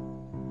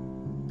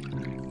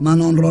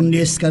 من آن را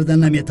نیست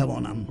کردن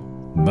نمیتوانم.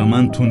 به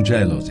من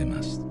تونجای لازم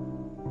است.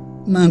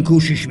 من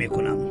کوشش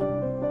میکنم.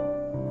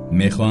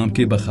 میخواهم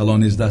که به خلا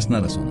نیز دست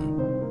نرسانم.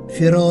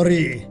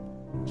 فراری.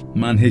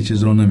 من هیچ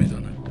چیز را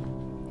نمیدانم.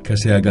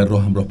 کسی اگر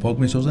راهم را پاک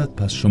میسازد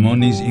پس شما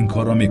نیز این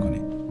کار را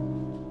میکنید.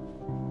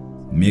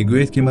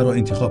 میگویید که مرا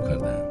انتخاب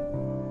کردند.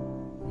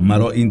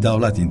 مرا این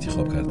دولت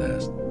انتخاب کرده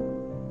است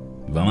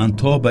و من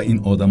تا به این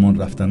آدمان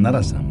رفتن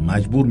نرسم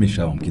مجبور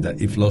میشوم که در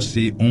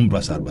افلاسی عمر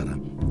به سر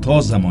برم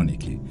تا زمانی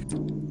که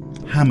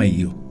همه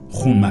ای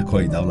خون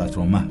مکای دولت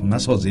را محو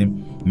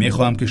نسازیم.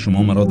 میخواهم که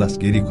شما مرا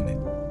دستگیری کنید.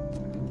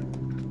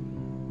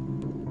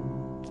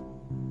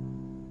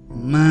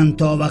 من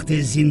تا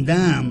وقت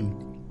زندم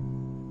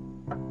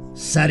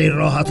سر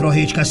راحت را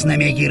هیچ کس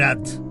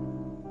نمیگیرد.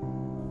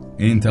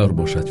 این طور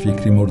باشد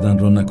فکری مردن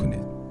را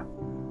نکنید،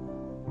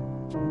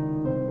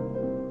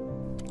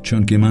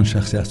 چون که من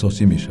شخص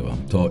اساسی می شوم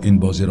تا این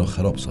بازی را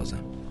خراب سازم.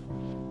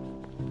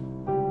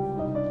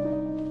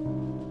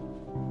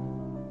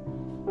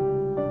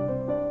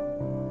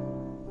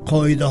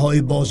 قاعده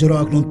های بازی را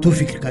اکنون تو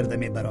فکر کرده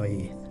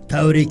میبرایی،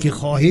 طوری که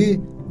خواهی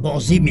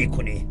بازی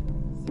میکنی.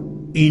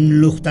 این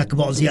لختک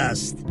بازی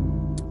است،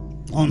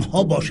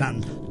 آنها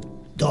باشند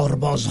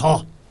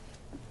داربازها.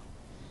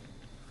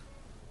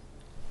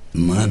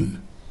 من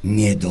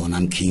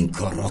میدانم که این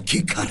کار را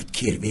کی کرد.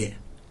 کیروی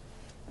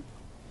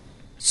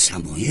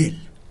ساموئل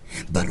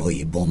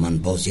برای با من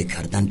بازی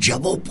کردن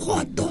جواب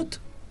خواهد داد.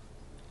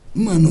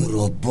 من او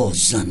را با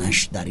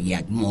زنش در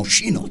یک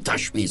ماشین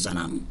آتش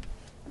میزنم.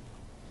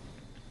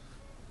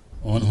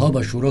 آنها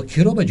به شورا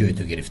کی را به جای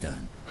تو گرفتن؟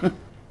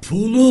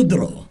 پولاد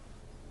را.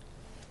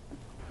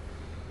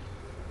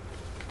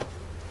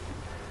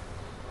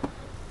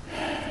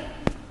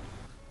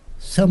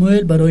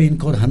 ساموئل برای این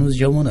کار هنوز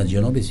جوان است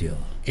جناب سیاه.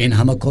 این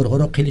همه کارها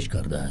را قلیش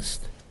کرده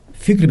است.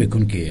 فکر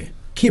بکن که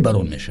کی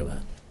برون می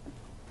شود.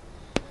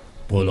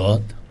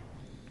 پولاد،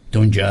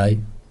 تنجای،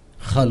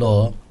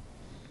 خلا،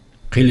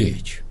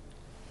 قلیچ.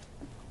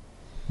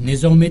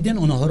 نظام‌الدین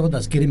آنها را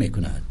دستگیری می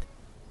کند.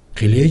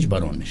 قلیچ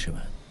برون می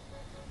شود.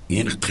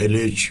 این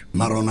قلیچ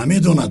مرا نمی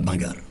داند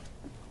مگر؟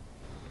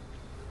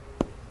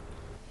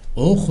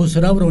 او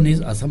خسرو را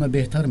نیز از همه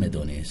بهتر می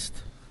دانست.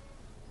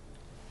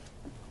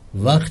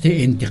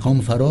 وقتی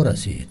انتقام فرا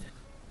رسید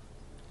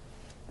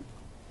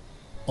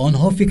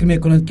آنها فکر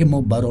میکنند که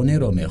ما برانه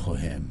را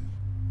میخواهیم.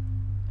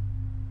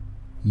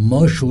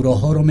 ما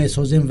شوراها را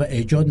میسازیم و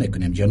ایجاد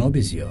میکنیم جناب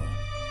زیا.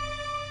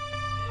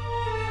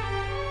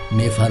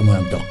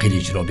 میفرمایم تا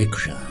قلیچ را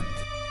بکشند.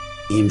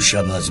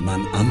 امشب از من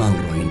عمل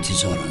را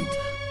انتظارند.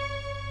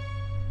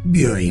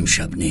 بیا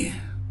امشب نه.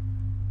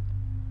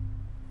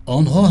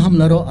 آنها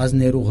حمله را از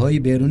نیروهای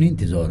بیرونی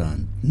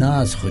انتظارند، نه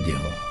از خودی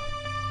ها.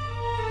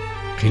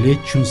 قلیچ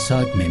چون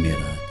سگ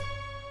میمیرد.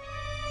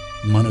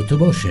 من و تو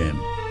باشیم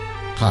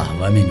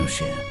قهوه می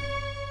نوشیم.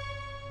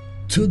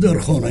 تو در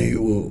خانه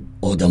او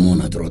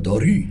آدمانت را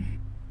داری؟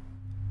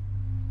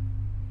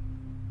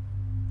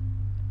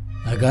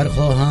 اگر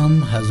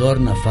خواهم 1000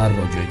 نفر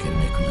را جایگیر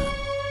میکنم.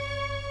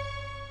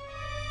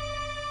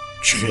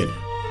 چه؟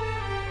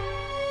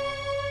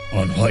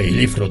 آنها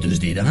الیف را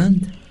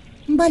دزدیدند؟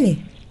 بله.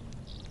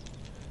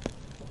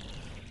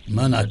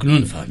 من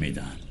اکنون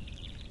فهمیدم.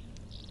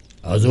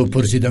 از او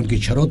پرسیدم که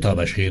چرا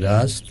تابش خیره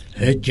است،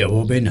 هیچ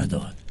جوابی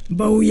نداد.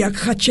 با او یک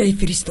خدشه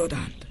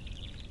فرستادند.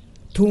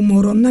 تو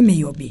ما را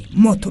نمیابی،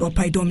 ما تو را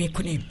پیدا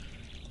میکنیم.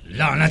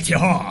 لعنتی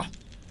ها،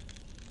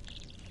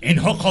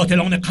 اینها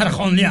قاتلان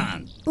قرخانلی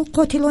اند. او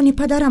قاتلان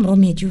پدرم را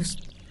میجوست.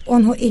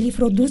 آنها الیف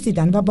را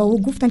دزدیدند و با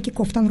او گفتند که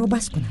کفتن را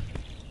بس کنند.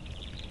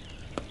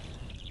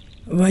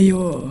 و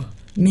یا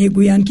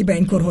میگویند که به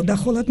این کارها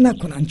دخالت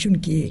نکنند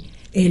چون که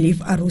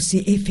الیف عروسی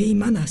افی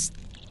من است.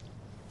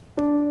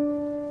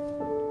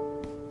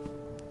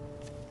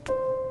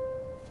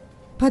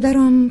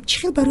 پدرم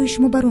چخیل برای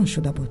شما بران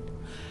شده بود؟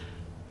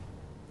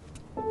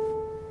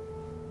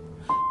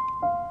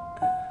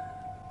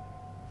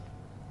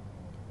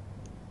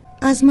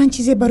 از من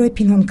چیزی برای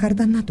پنهان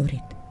کردن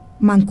ندارید.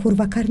 من کور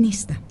و کر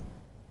نیستم.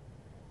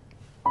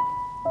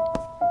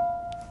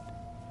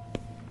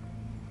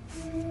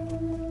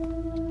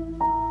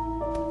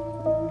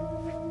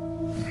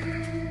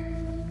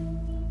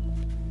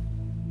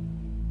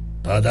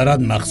 پدرت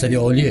مقصد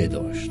عالیه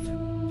داشت.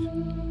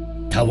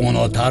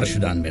 تواناتر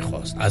شدن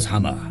میخواست از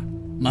همه.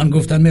 من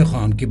گفتم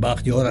میخواهم که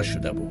بختیارش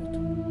شده بود.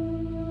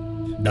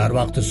 در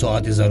وقت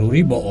ساعت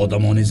ضروری با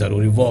آدمان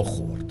ضروری واق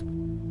خورد.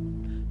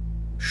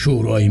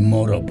 شورای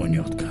ما را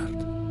بنیاد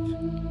کرد.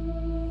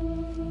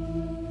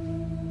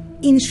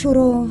 این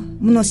شورا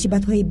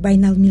مناسبت های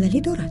بین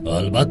المللی دارد؟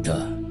 البته.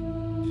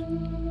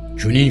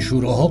 چون این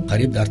شوراها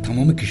قریب در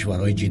تمام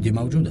کشورهای جدی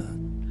موجودند.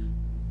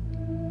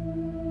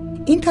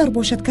 این طور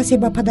باشد کسی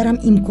با پدرم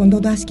امکان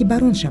داده است که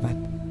بران شود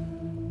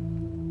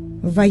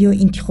و یا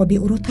انتخابی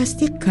او را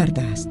تصدیق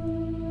کرده است.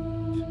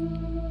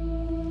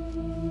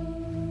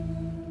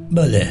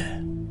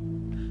 بله.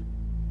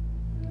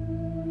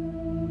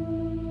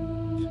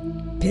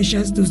 پیش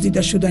از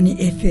دزدیده شدن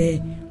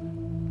افه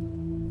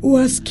او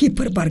از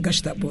کیپر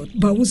برگشته بود.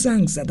 با او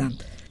زنگ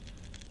زدند.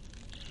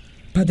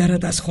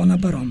 پدرت از خانه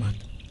برآمد.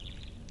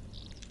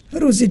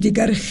 روز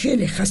دیگر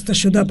خیلی خسته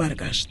شده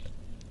برگشت.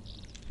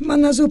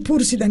 من از او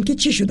پرسیدم که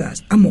چی شده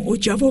است، اما او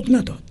جواب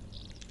نداد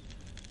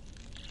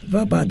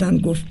و بعداً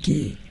گفت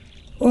که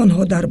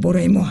آنها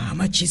درباره ما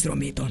همه چیز را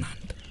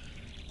میدانند.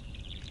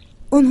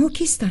 آنها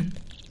کیستند؟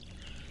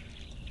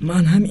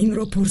 من هم این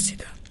را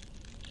پرسیدم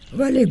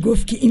ولی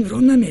گفت که این را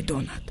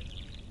نمیداند.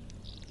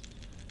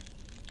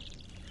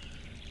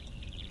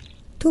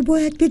 تو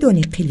باید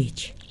بدانی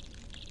قلیچ.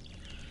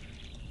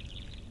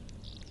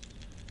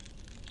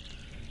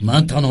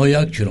 من تنها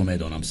یک چی را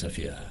میدانم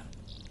صفیه.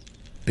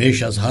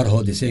 پیش از هر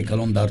حادثه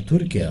کلان در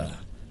ترکیه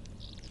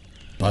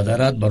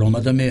پدرت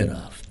برآمده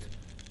میرفت.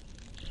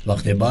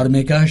 وقتی بر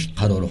میگشت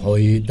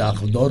قرارهای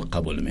دخلدار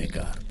قبول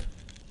میکرد.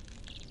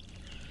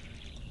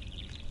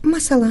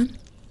 مثلا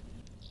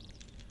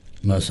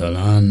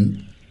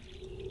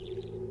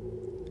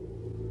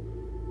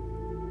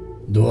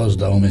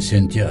 12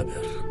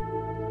 سپتامبر.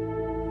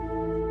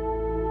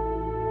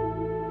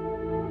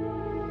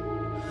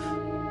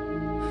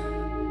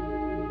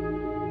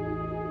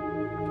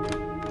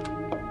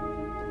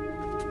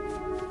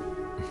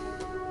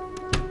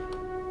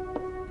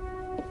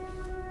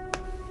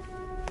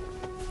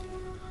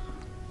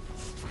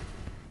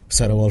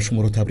 سر اول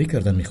شما رو تبریک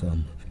کردن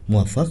میخوام.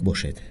 موفق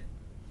باشید.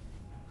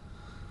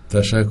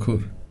 تشکر.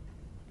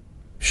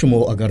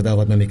 شما اگر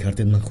دعوت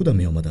نمیکردید من خودم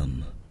میآمدم.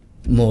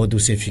 ما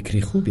دوست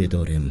فکری خوبی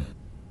داریم.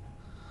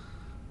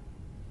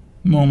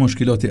 ما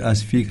مشکلاتی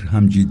از فکر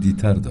هم جدی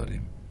تر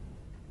داریم.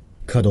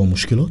 کدام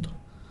مشکلات؟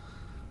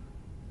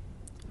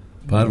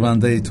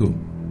 پرونده تو.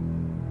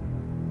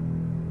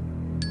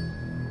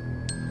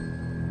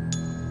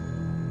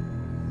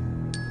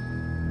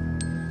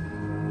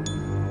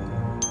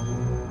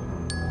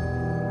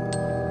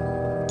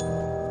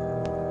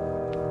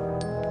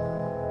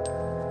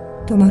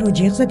 تو من رو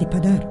جیغ زدی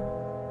پدر.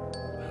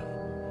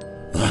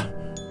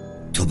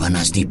 تو به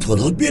نزدی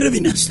پولاد بروی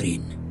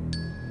نسرین.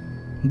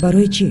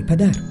 برای چی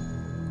پدر؟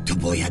 تو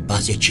باید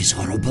بعضی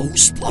چیزها رو به او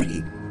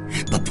سپاری.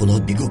 به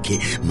پولاد بگو که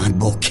من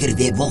با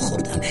کروه وا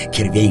خوردم.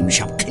 کروه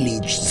امشب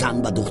قلیج زن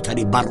و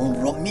دختری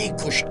برون را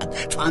میکشد.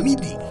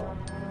 فهمیدی؟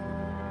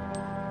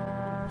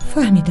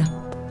 فهمیدم.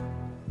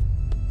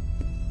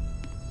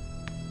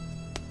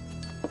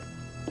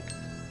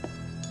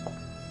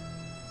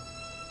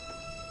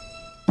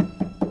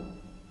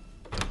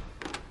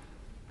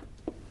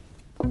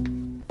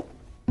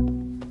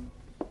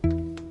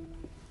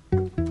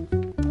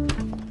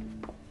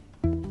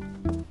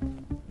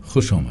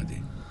 خوش آمدی.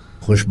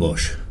 خوش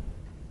باش.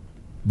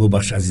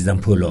 ببخش عزیزم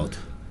پولاد،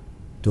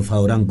 تو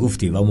فوراً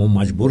گفتی و ما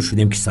مجبور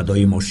شدیم که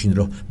صدای ماشین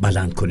رو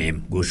بلند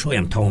کنیم.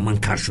 گوشایم تماما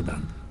کر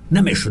شدند،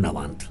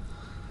 نمیشنوند.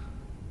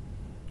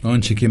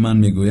 آنچه که من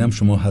میگویم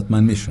شما حتما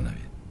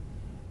میشنوید.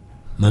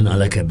 من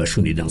الکی به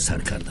شنیدن سر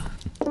کردم.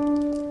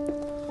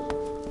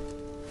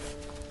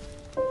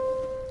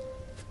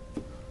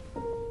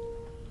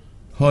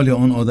 حال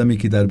آن آدمی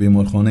که در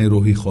بیمارخانه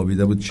روحی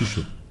خوابیده بود چی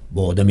شد؟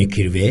 با آدمی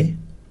کروه؟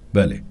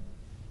 بله.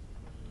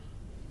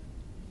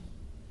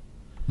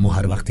 ما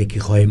هر وقتی که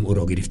خواهیم او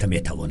را گرفته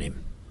میتوانیم.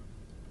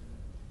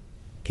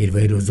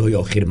 کروه روزای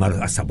آخر مرا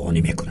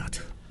عصبانی میکند،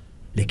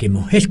 لیکن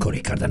ما هیچ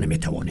کاری کرده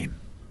نمیتوانیم.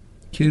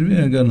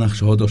 کروه اگر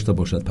نقشه ها داشته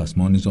باشد پس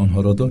ما نیز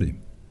آنها را داریم.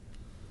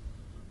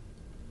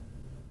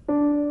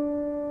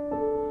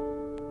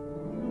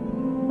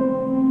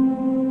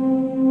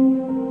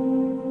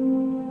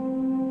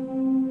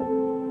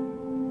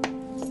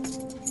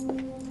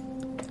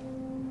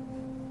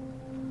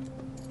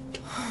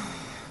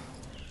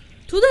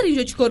 تو در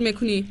اینجا چی کار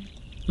میکنی؟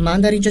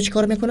 من در اینجا چی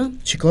کار میکنم؟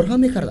 چی کار هم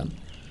میکردم؟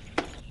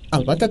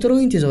 البته تو رو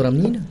انتظارم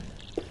نینا.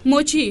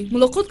 ما چی؟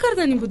 ملاقات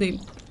کردنی بودیم.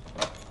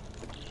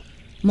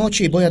 ما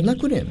چی باید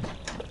نکنیم؟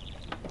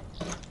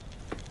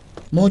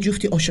 ما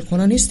جفتی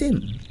عاشقانه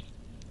نیستیم.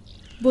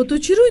 با تو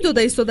چی روی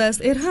داده ایستاده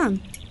است ارهان؟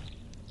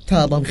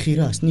 تعبم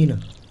خیره است نینا.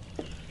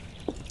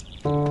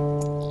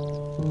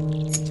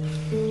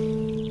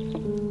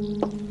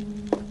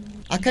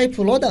 اکای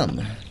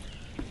پولادم،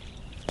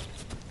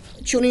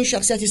 چون این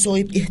شخصیت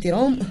صاحب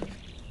احترام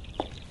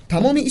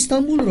تمام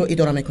استانبول رو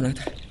اداره میکند،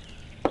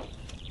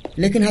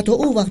 لیکن حتی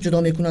او وقت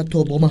جدا میکند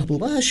تا با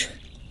محبوبش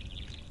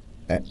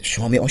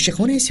شام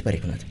عاشقانه سپری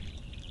کند.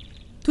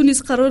 تو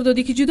نیز قرار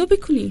دادی که جدا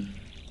بکنی؟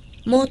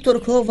 ما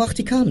ترکا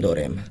وقتی کم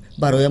داریم،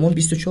 برایمون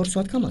 24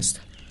 ساعت کم است.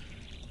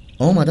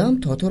 آمدم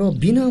تا تو را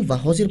بینم و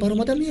حاضر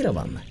برآمده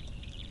میروم.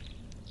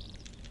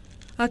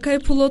 اکای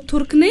پولاد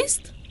ترک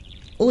نیست؟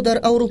 او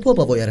در اروپا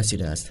به وای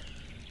رسیده است.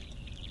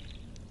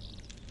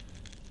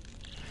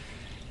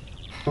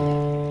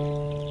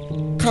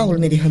 قول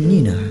میدهم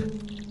نینا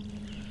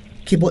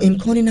که با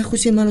امکان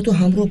نخست من و تو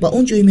همراه به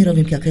اون جایی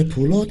میرویم که اکای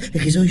پولاد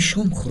غذای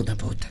شام خورده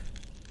بود.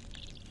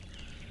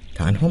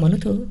 تنها من و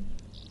تو،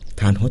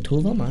 تنها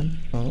تو و من.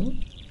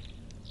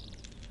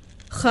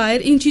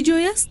 خیر این چی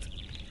جای است؟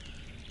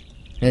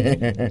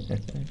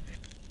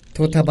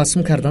 تو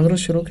تبسم کردن رو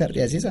شروع کردی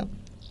عزیزم.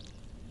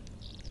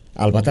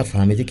 البته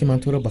فهمیدی که من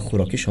تو رو به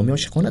خوراک شامی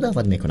عاشقانه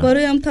دعوت میکنم.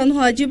 برایم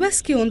تنها عجیب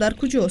است که اون در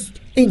کجاست.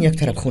 این یک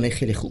طرف خونه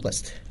خیلی خوب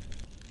است.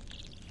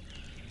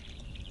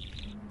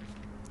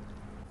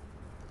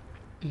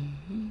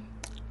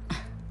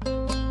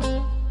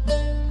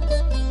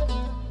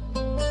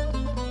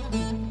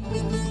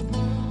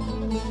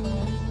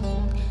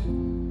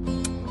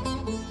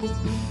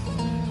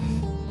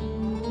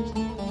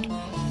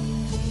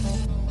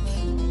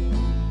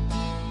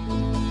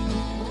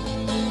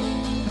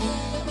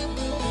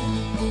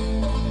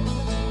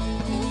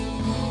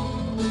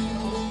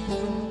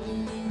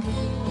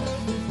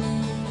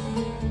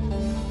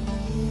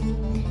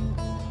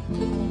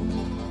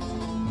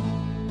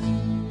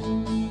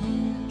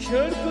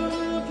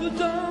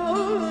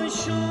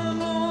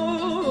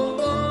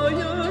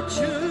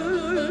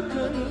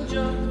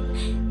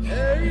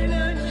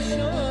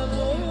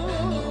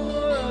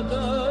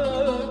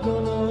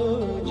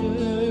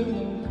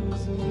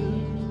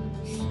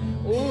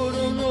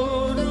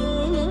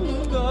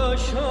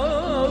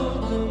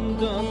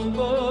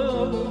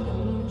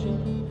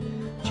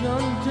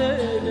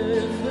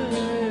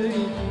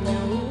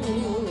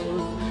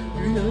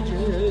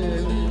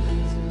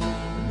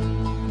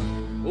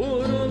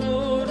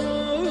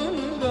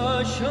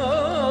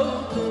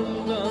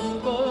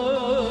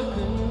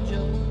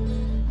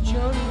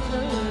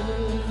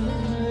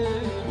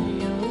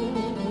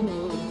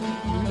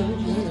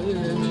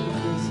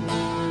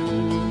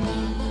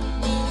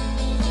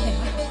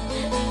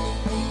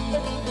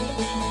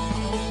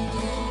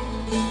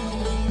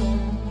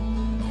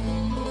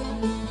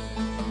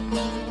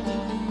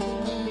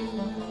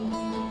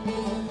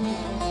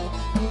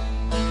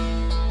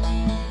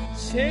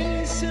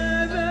 Seni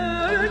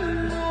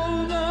seven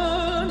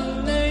olan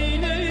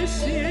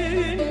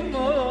neylesin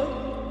var,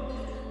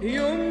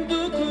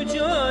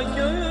 yumdukça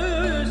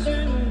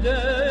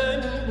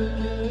gözünden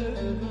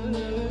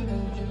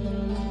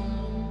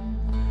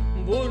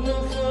burnu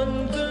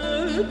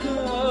fındık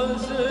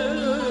ağzı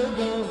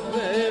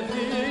kahve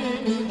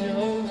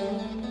fincan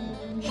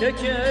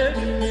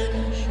şekerin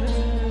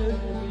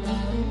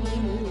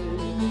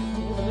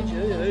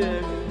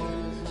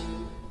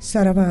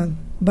سروال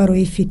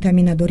برای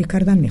فیتامیناداری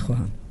کردن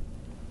میخواهم.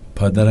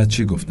 پدرت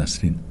چی گفت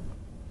نسرین؟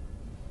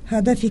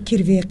 هدف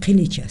کیروی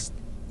قلیچ است.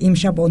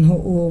 امشب آنها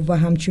او و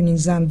همچنین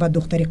زن و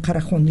دختری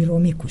قرخونی را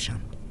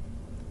میکشند.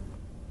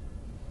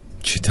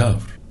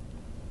 چطور؟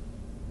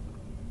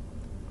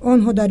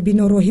 آنها در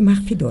بیناراهی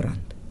مخفی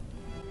دارند.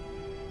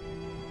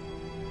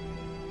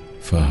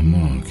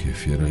 فهما که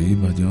فیرایی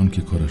بعد آن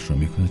که کارش را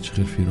میکنه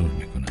چقدر فرار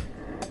میکنه.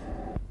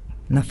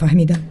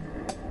 نفهمیدم.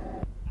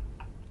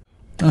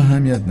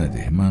 اهمیت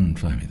نده، من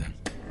فهمیدم.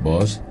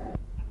 باز؟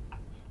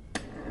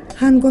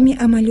 هنگامی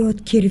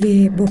عملیات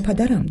کیروی با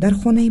پدرم در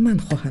خانه من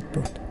خواهد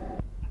بود.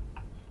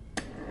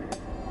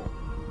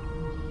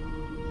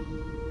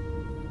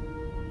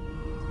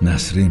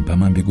 نسرین به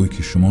من بگوی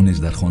که شما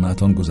نیز در خانه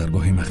اتان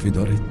گذرگاه مخفی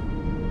دارید؟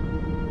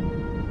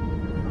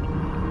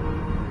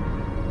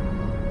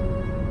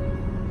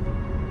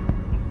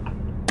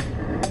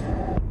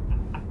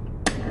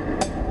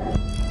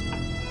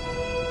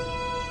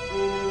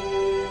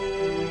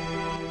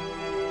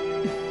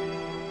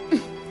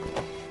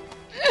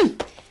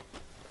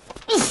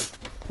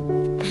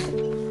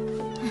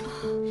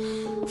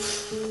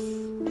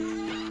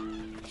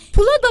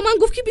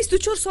 گفت که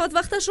 24 ساعت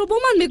وقتش رو با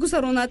من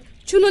میگذراند،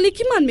 چونانی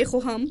که من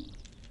میخواهم.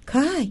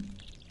 کی؟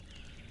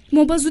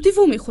 ما با زودی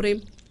وو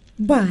میخوریم.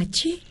 با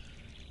چی؟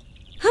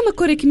 همه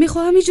کاری که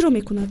میخواهم اجرا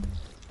میکند.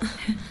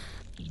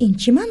 این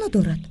چی معنی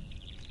دارد؟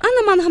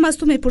 من هم از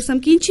تو میپرسم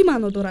که این چی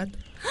معنی دارد.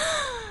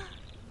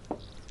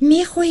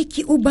 میخواهی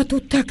که او با تو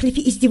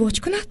تکلیف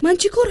ازدواج کند؟ من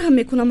چی کار هم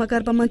میکنم اگر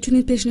با من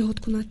چنین پیشنهاد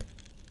کند؟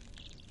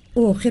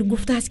 آخر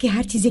گفته است که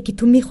هر چیزی که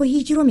تو میخواهی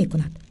اجرا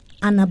میکند.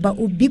 انا با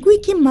او بگوی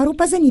که مرا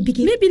بزنی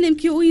بگی. میبینیم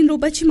که او این رو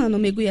به چی معنی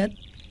میگوید.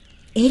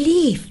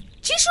 الیف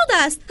چی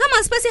شده است؟ هم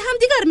از پس هم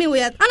دیگر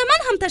میوید. من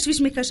هم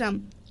تشویش میکشم.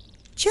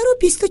 چرا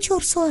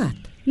 24 ساعت؟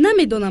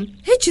 نمیدونم،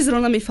 هیچ چیز را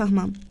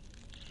نمیفهمم.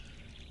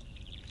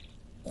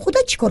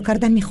 خودت چیکار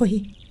کردن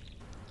میخواهی؟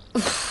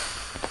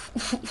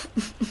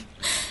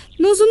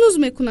 نوز و نوز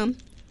میکنم.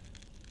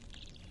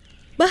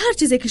 به هر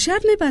چیزی که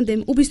شرط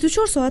میبندیم او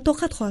 24 ساعت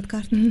طاقت خواهد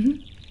کرد.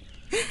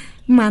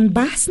 من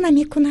بحث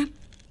نمیکنم.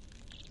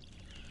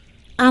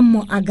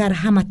 اما اگر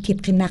همه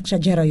طبق نقشه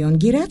جریان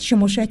گیرد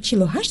شما شاید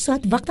 48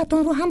 ساعت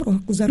وقتتان رو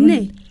همراه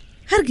گذرانید. نه،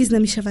 هرگز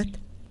نمی شود.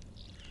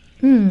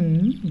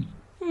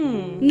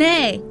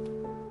 نه.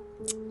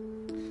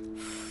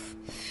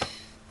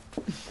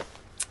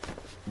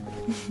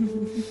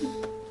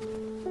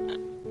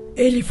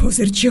 الیف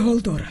حاضر چه حال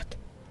دارد؟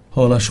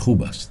 حالش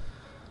خوب است.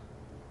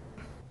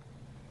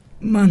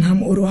 من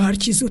هم او رو هر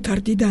چیز زودتر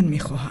دیدن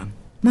میخواهم.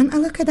 من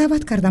علاقه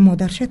دعوت کردم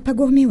مادر شاید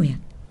پگاه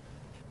میوید.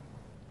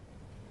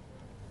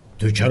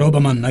 تو چرا به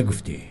من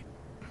نگفتی؟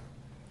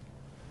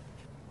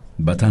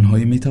 به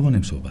تنهایی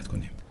میتوانیم صحبت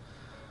کنیم،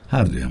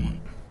 هر دویمان.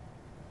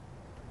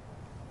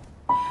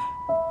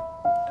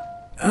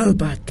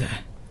 البته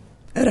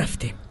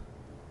رفتیم.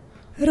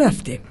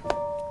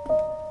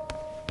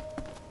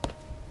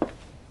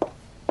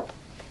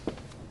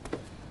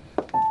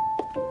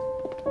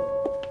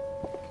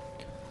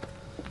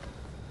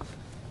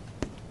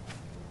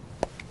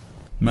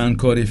 من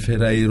کاری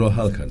فرعی رو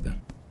حل کردم.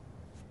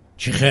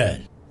 چی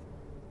خیل؟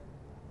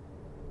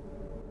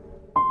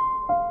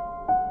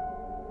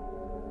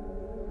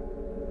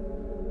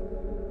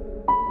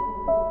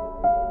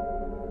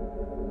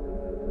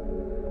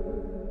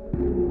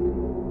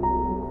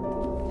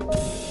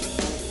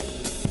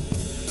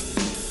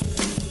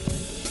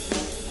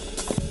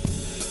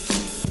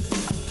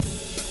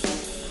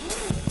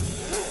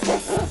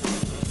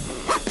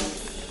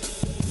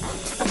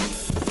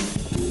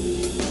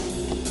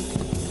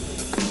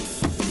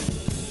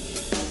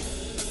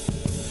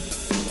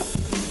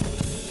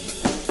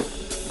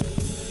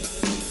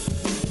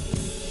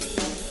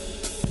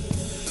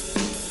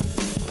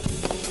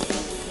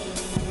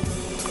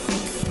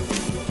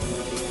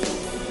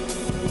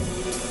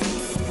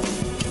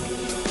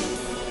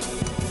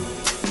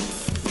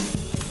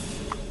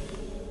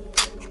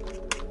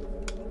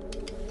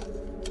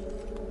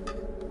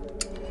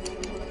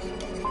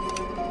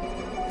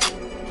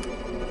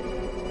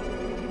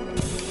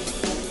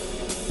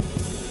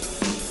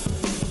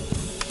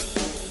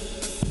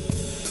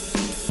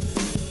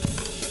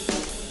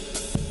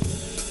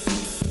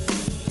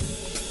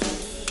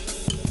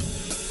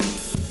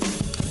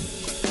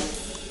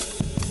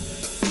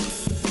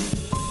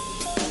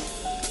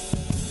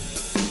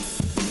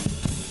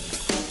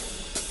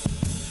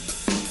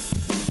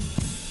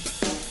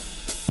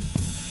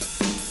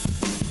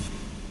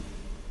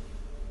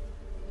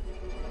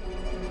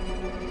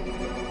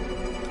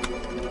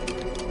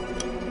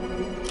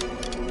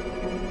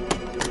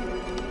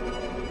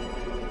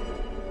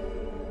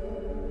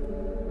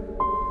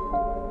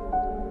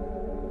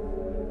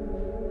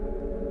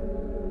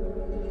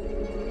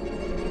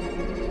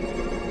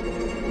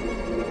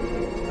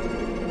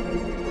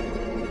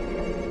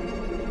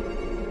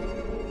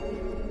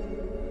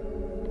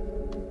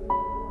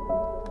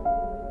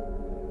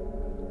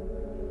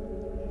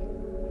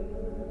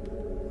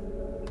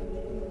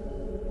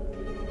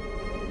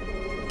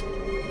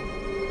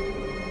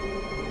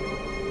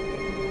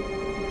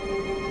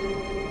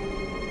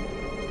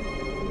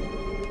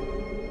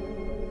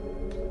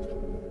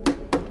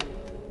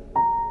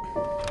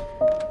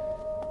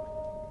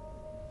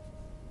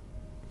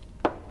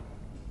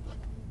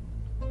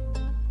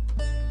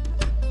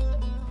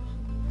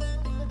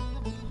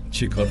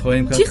 چی کار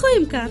خواهیم کرد؟ چی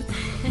خواهیم کرد؟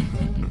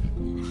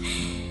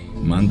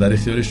 من در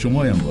اختیار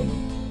شمایم بانو.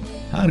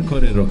 هر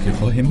کاری را که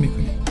خواهیم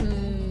میکنیم.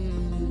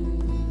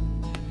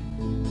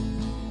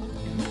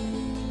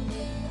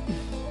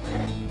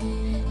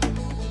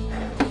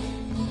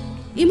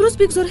 امروز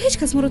بگذار هیچ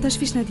کس ما رو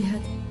تشویش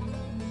ندهد.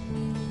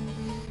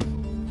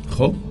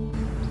 خب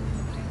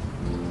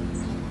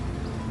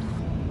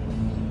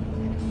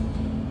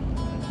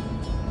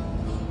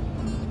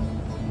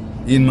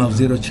این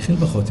موضوع را چه خیلی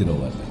به خاطر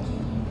آورده؟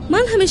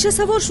 من همیشه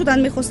سوار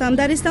شدن میخواستم.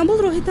 در استانبول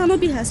راه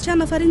تنابی هست.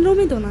 چند نفر این رو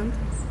میدونند.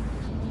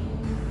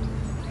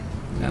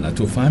 یعنی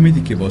تو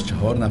فهمیدی که باز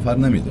 4 نفر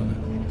نمیدونن؟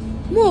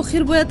 ما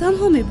آخر باید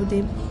تنها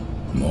میبودیم.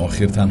 ما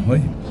آخر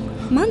تنهاییم.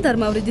 من در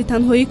مورد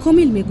تنهایی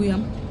کامل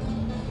میگویم.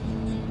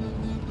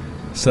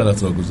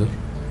 سرت را گذار.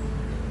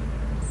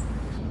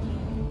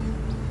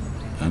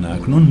 انا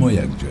اکنون ما یک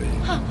جایی.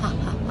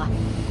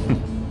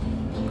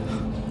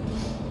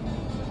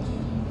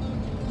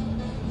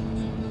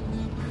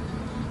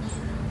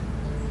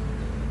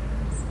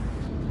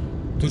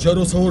 تو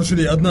چرا سوار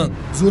شدی عدنان؟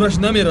 زورش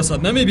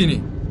نمیرسد،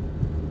 نمیبینی؟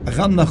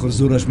 غم نخور،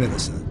 زورش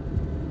میرسد.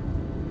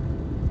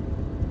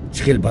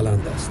 چخیل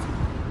بلند است؟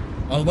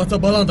 البته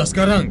بلند است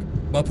کرنگ.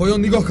 با پایان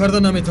نگاه کرده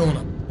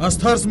نمیتوانم. از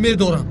ترس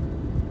میدارم.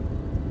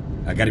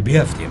 اگر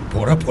بیافتیم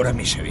پورا پورا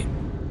میشویم.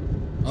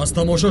 از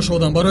تماشا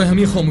شدم برای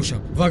همین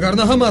خاموشم.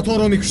 وگرنه همه اتوا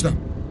را میکشتم.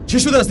 چی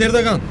شده است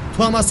اردگان؟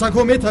 تو هم از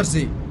سگ‌ها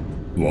میترسی؟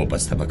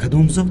 وابسته به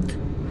کدام ذات؟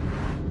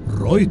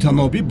 راه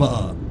تنابی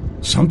با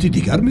سمت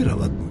دیگر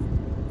میرود.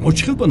 ما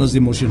چخیل به نزد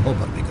ماشین ها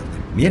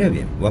برمیگردیم.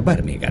 میرویم و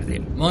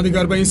برمیگردیم. من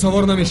دیگر به این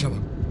سوار نمیشوم.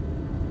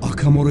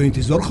 آقا ما رو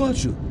انتظار خواهد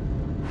شد.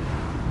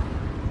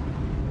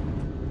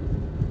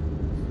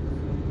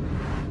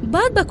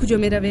 بعد به کجا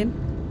میرویم؟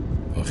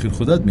 آخر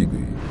خودت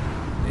میگویی.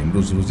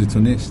 امروز روزی تو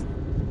نیست.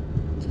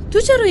 تو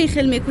چرا این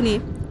خیل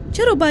میکنی؟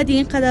 چرا بعد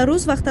اینقدر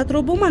روز وقتت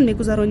رو با من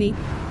میگذرانی؟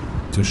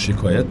 تو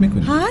شکایت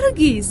میکنی؟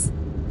 هرگز.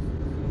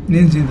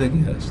 این زندگی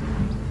هست.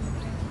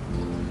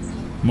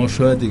 ما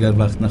شاید دیگر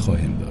وقت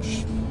نخواهیم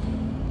داشت.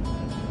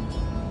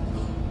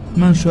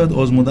 من شاید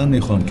آزمودن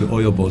میخوام که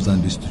آیا بازن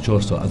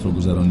 24 ساعت رو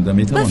گذرانیده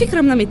میتوان؟ من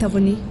فکرم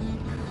نمیتوانی.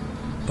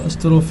 پس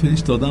تو رو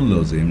فرستادن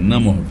لازم، نه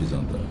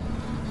محافظان دار.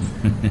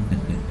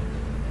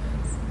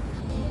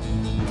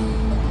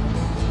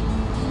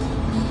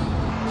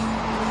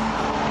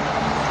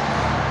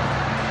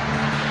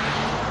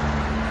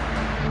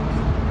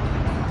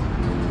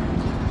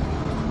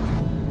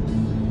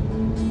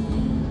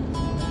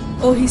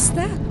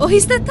 آهسته،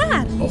 آهسته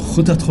تر.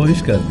 خودت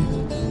خواهش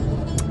کردی.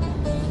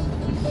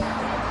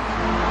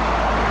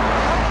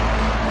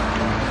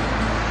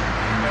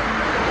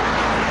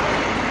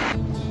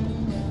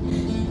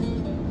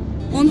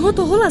 آنها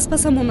تا حال از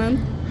پسمونند.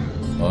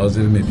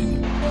 حاضر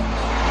میبینیم.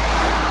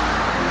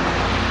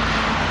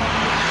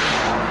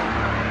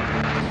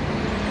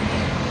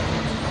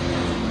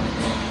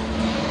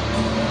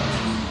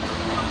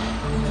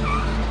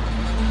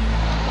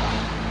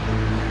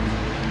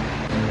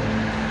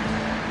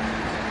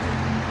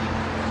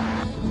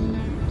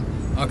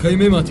 اکای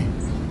میماتی.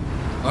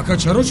 اکا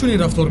چرا چونی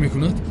رفتار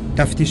میکند؟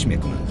 تفتیش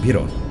میکند.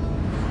 بیرون.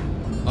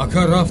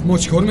 اکا رفت، ما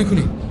چیکار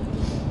میکنیم؟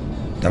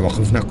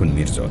 توقف نکن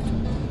میرزاد.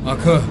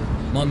 اکا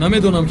من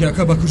نمیدونم که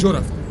اکا با کجا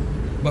رفت.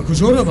 با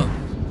کجا روم؟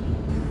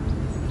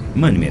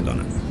 من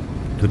میدونم.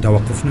 تو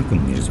توقف نکن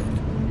میرزاد.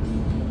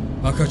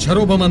 اکا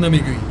چرا با من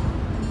نمیگویی؟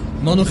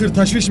 من آخر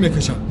تشویش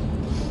میکشم.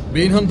 به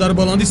این هم در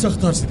بلندی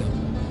سخت ترسیدم.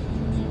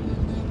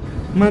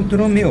 من تو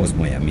را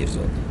میآزمایم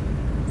میرزاد.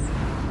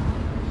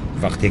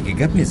 وقتی که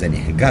گپ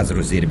میزنی گاز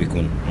رو زیر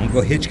بکن.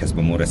 آنگاه هیچ کس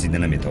به ما رسیده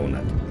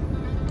نمیتواند.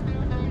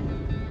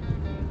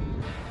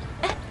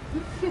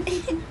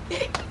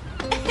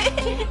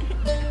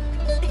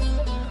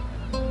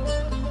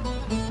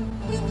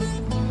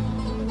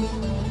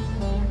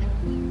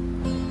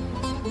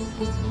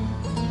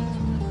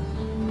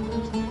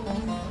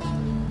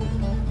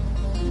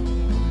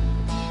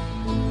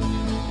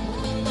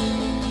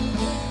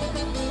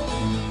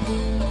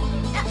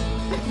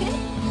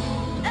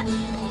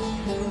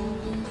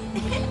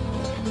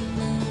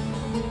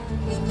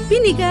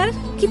 بینیگر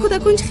که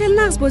کودکان چه خیلی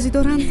نغز بازی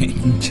دارن.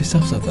 این چه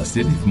سفسط است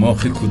دیدید؟ ما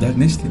آخر کودک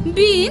نیستیم.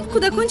 بین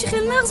کودکان چه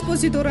خیلی نغز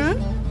بازی دارن.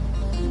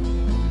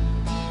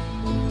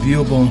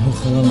 بیا با آنها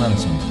خلال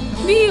نرسان.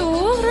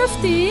 بیا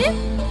رفتی؟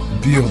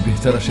 بیا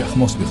بهترش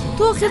اخماس بخور.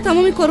 تو آخر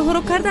تمام کارها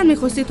رو کردن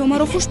میخواستی تو ما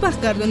رو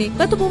خوشبخت گردونی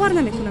و تو باور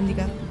نمیکنم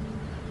دیگر.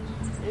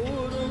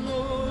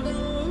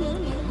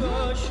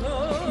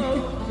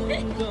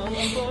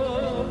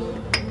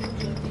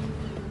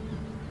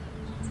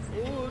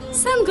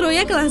 سنگ رو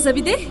یک لحظه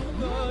بیده.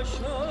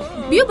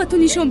 بیا به تو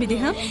نشان بیده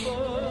هم.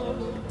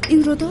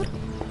 این رو دار.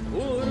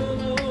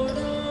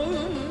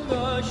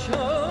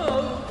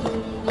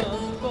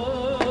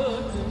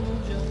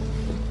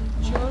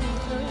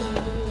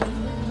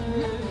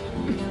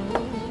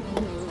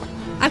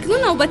 اکنون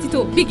نوبتی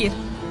تو بگیر.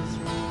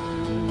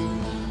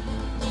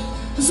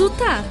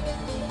 زودتر.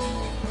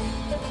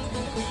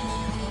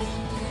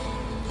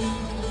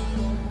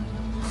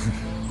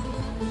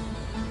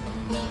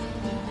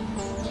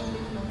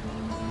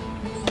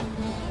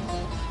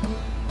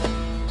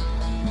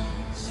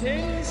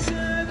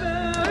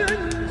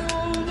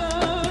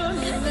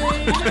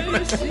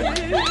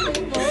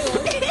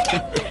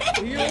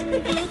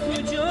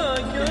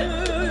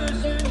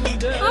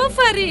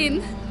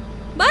 آفرین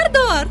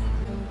بردار.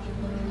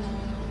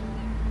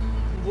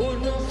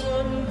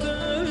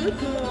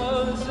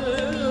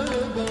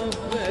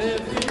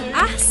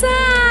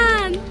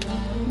 احسن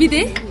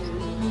بیده.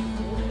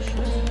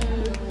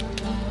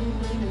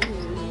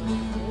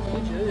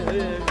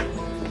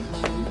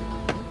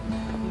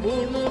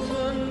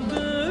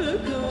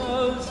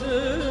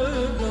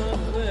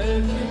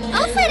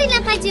 آفرین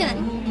لپا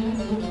جان.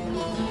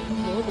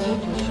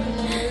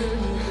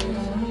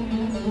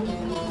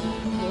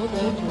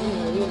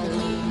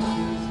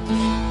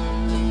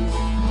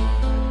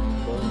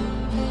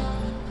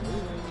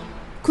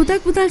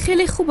 کودک بودن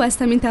خیلی خوب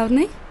است، همین طور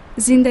نه؟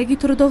 زندگی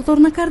تو رو داغدار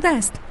نکرده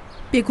است.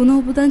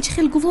 بیگناه بودن چه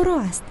خیلی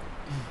گوارا است.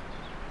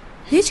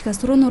 هیچ کس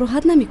تو رو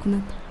ناراحت نمی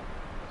کند.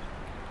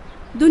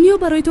 دنیا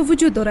برای تو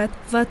وجود دارد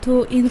و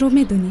تو این رو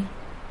می دونی.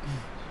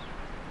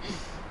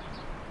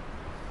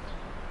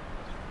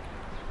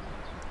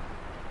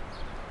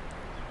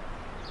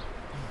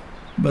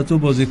 به تو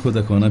بازی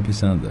کودکانه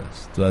پسند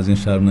است. تو از این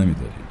شرم نمی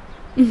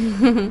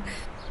داری.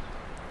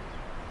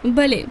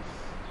 بله،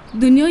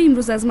 دنیا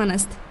امروز از من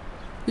است.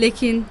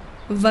 لیکن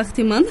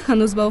وقتی من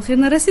هنوز به آخر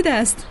نرسیده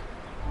است.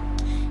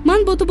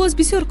 من با تو باز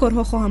بسیار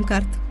کارها خواهم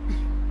کرد.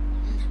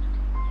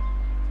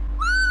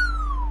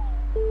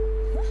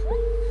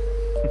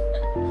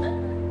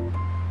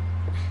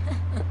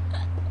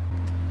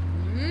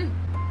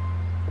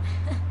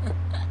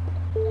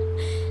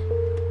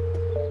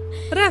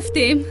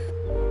 رفتیم.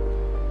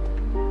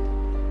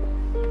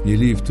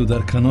 الیف تو در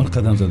کنار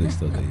قدم زده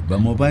ایستاده ای. با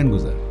ما بین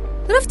گذر.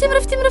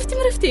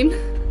 رفتیم.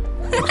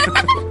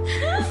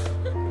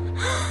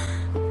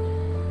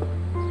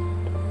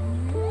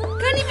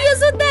 کنی بیا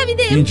زود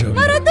دویدیم.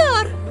 مرا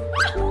دار.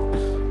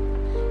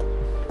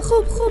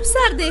 خوب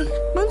سرده.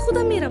 من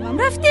خودم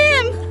میروم.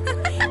 رفتیم.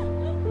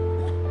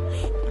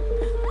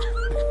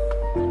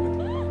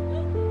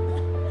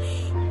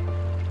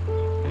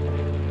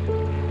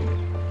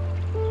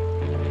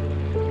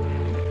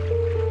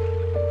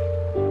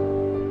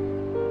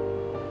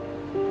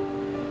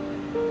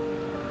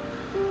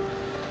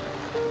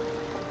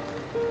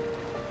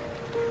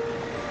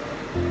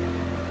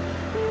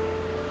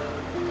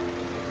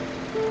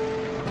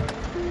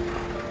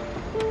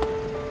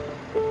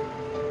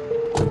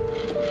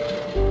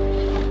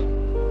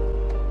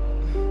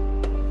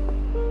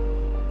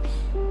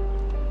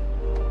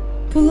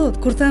 پولاد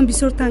کورتان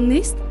بسیار تنگ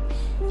نیست؟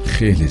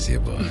 خیلی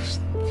زیبا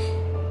است.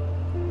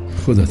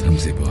 خودت هم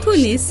زیبا است. تو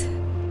نیست.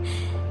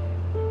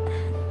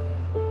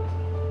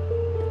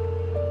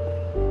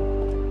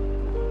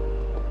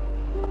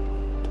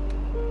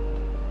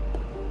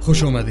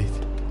 خوش آمدید.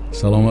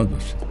 سلامت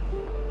باشید.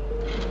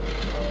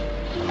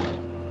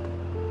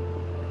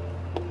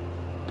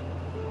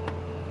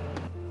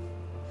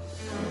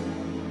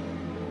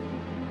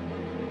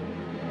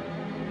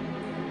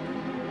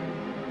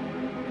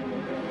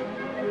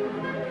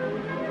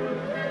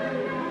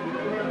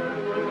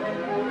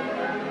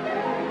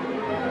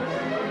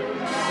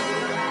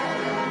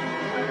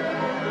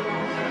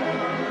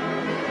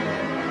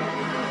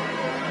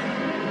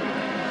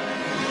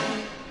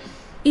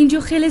 اینجا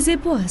خیلی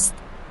زیبا است.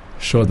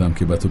 شادم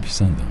که به تو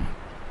پسندم.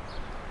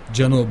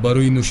 جناب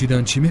برای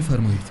نوشیدن چی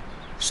میفرمایید؟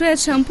 شاید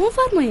شامپو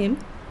فرماییم؟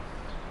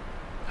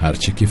 هر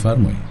چی که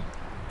فرمایید.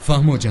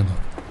 فهمو جناب.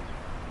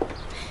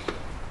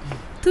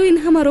 تو این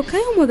همه رو کی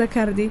آماده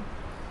کردی؟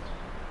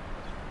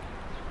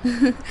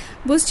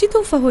 باز چی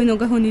توفه های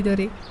ناگهانی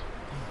داری؟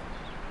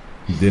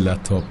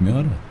 دلت تاب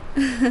میاره؟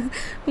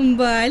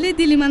 بله،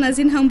 دلی من از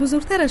این هم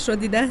بزرگترش را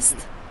دیده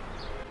است.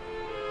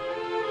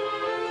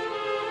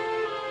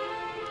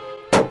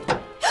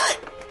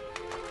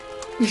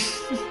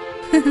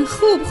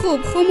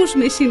 خوب خاموش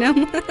میشینم.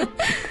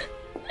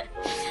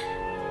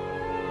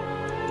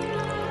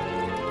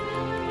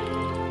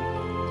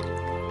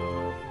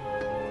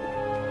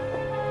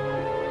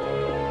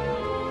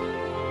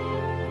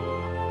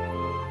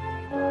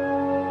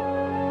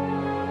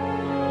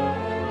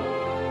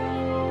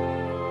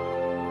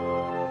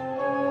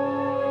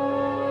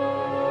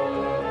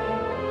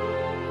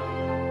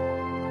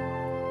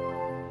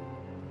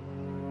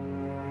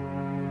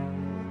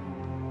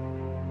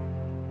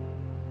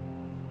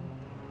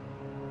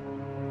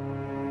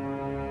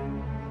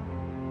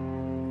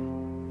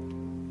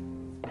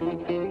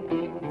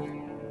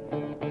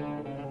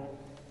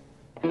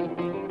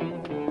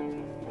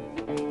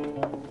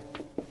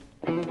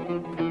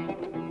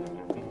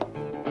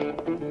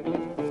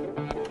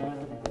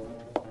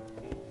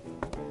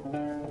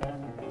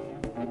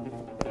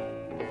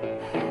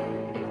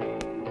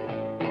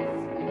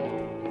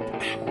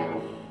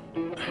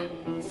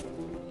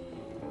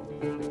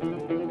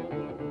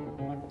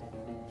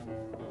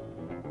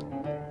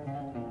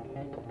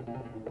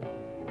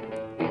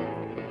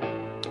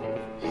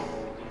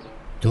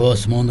 تو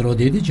آسمان را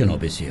دیدی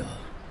جناب سیاه؟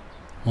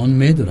 آن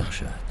می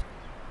درخشد.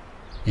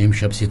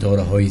 امشب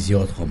ستاره های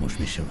زیاد خاموش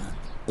می شوند.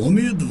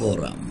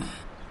 امیدوارم.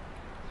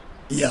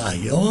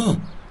 یا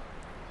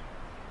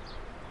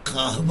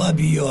قهوه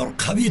بیار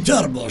قوی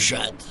تر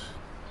باشد.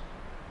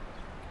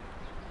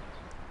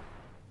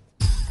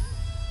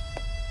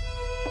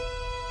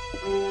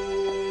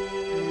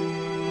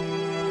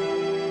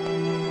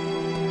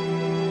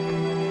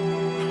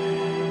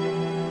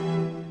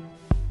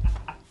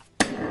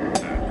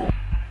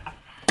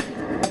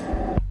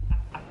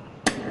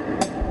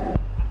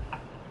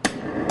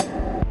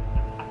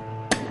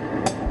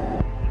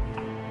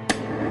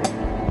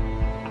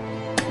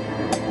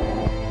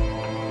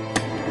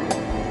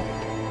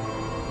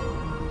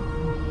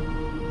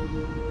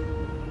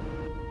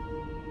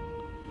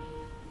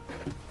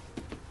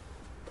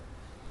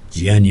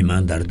 جیانی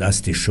من در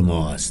دست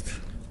شما است.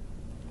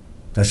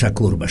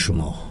 تشکر به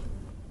شما.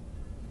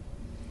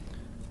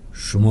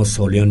 شما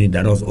سالیانی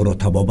دراز او را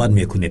تبابت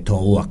میکنید تا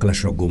او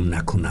عقلش را گم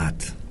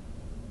نکند،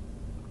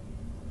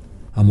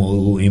 اما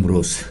او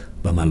امروز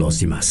به من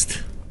لازم است.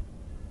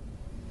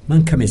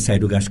 من کمی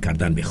سیر و گشت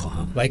کردن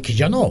میخواهم. وای کی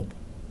جناب؟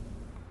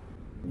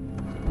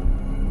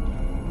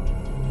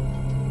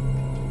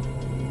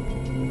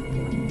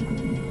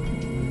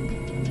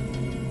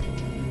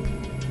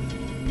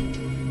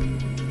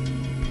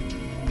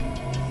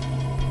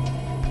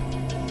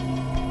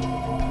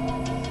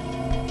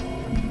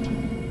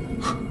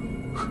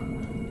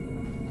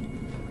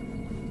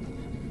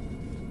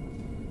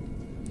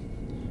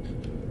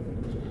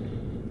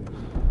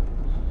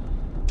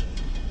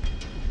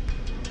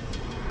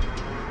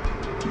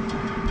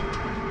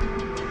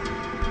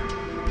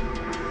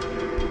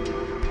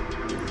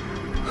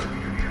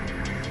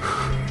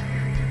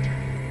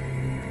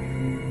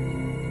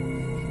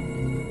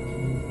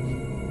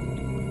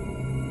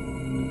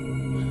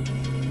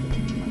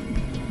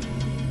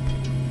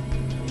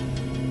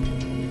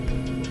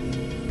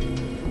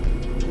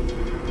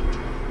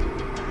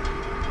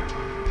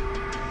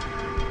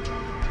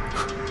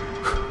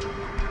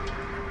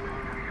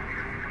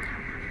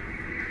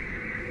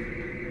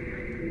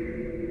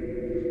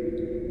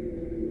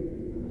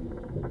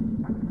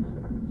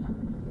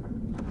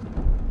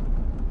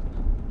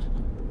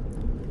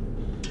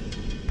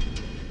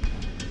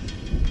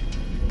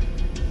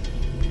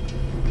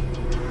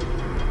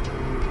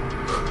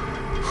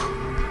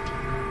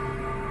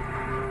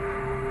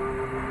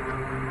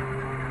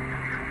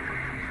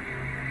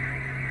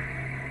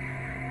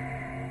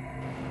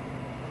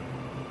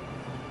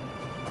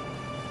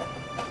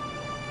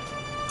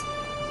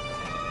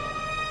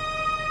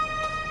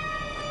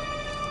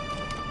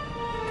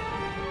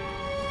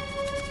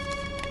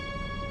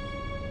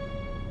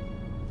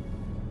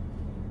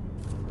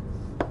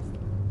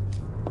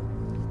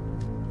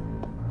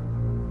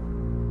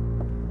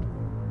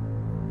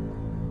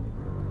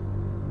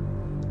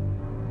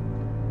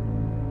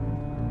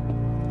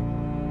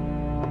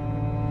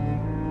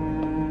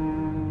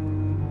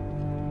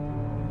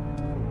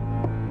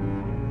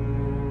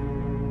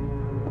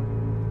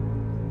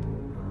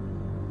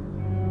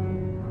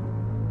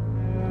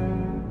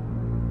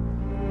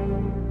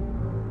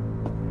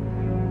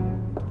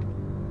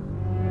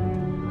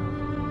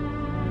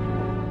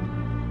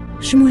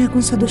 شما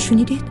یکون صدا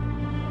شنیدید؟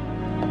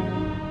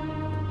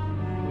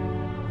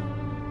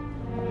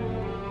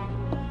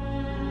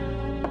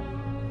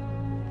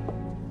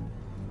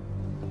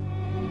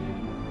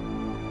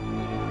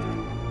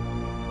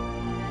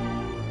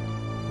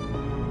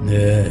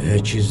 نه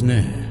هیچ چیز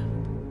نه.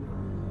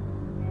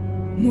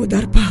 ما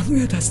در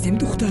پهلویت هستیم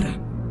دخترم.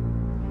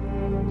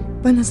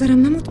 به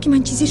نظرم نمود که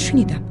من چیزی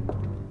شنیدم.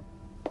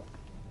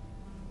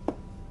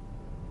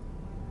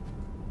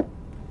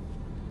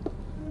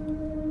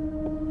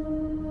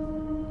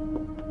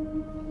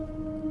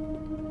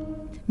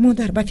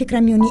 مادر به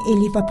فکرم میونی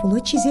الی و پولو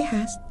چیزی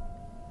هست؟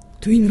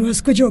 تو این رو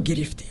از کجا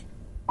گرفتی؟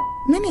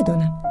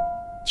 نمیدونم،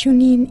 چون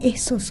این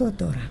احساسات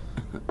دارم.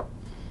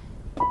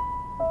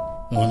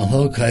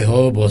 آنها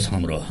کیها باز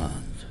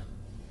همراهند.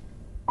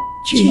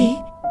 چی؟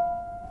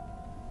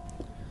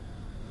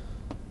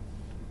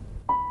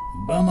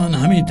 به من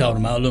همین طور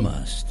معلوم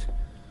است.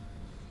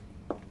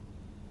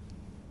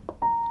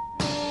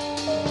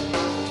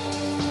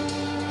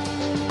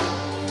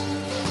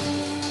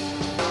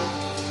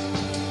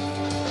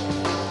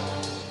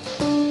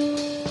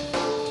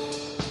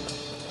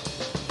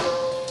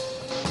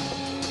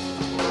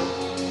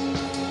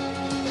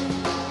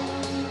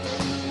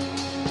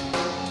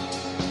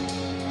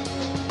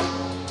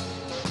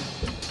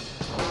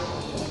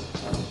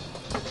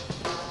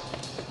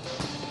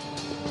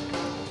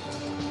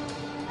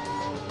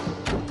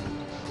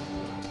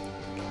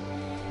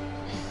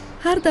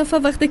 هر دفعه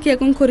وقتی که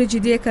یکون کار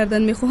جدی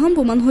کردن میخواهم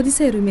با من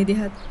حادثه روی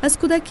میدهد. از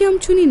کودکی هم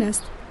چنین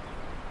است.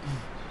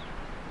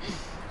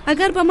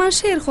 اگر به من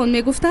شعر خوان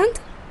میگفتند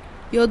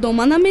یا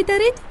دامنم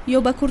میدرید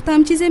یا به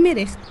کرتم چیزی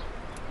میریخت.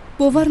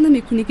 باور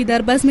نمیکنی که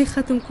در بزم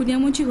ختم کنی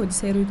اما چی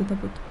حادثه روی داده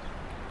بود.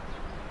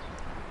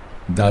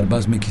 در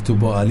بزمی که تو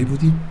با علی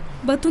بودی؟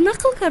 با تو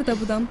نقل کرده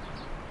بودم.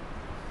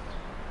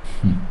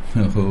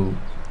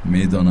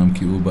 میدانم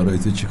که او برای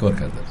تو چی کار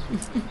کرده.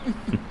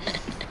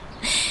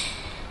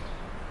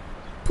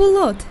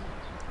 پولاد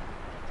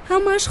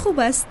همش خوب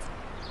است،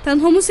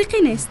 تنها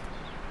موسیقی نیست.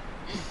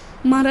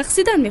 من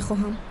رقصیدن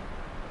میخواهم.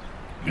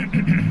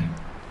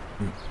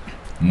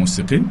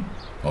 موسیقی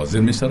حاضر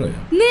میشه رایا؟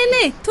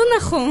 نه تو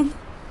نخون.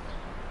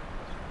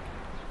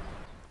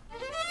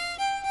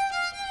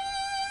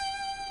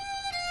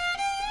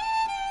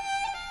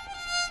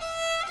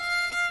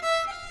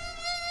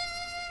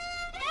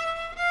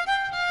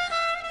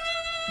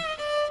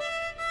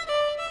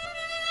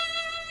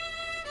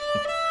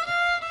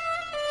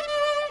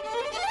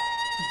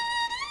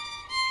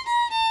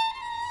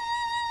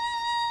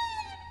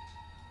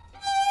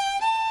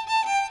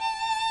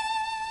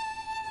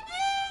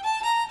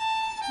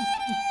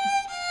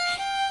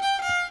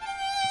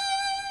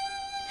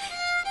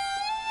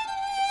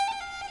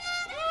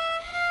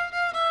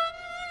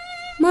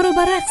 ما رو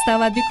به رقص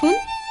دعوت بکن.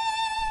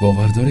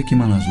 باور داره که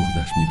من از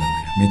عهده‌اش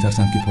میبرایم.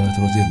 میترسم که پایت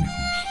رو زیر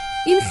میکنم.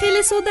 این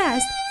خیلی ساده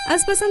است.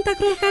 از پسند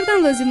تکرار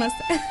کردن لازم است.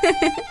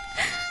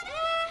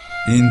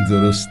 این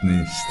درست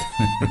نیست.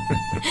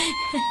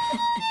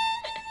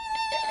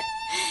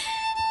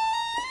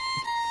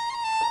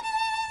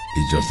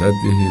 اجازه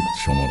دهید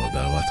شما را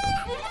دعوت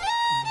کنم.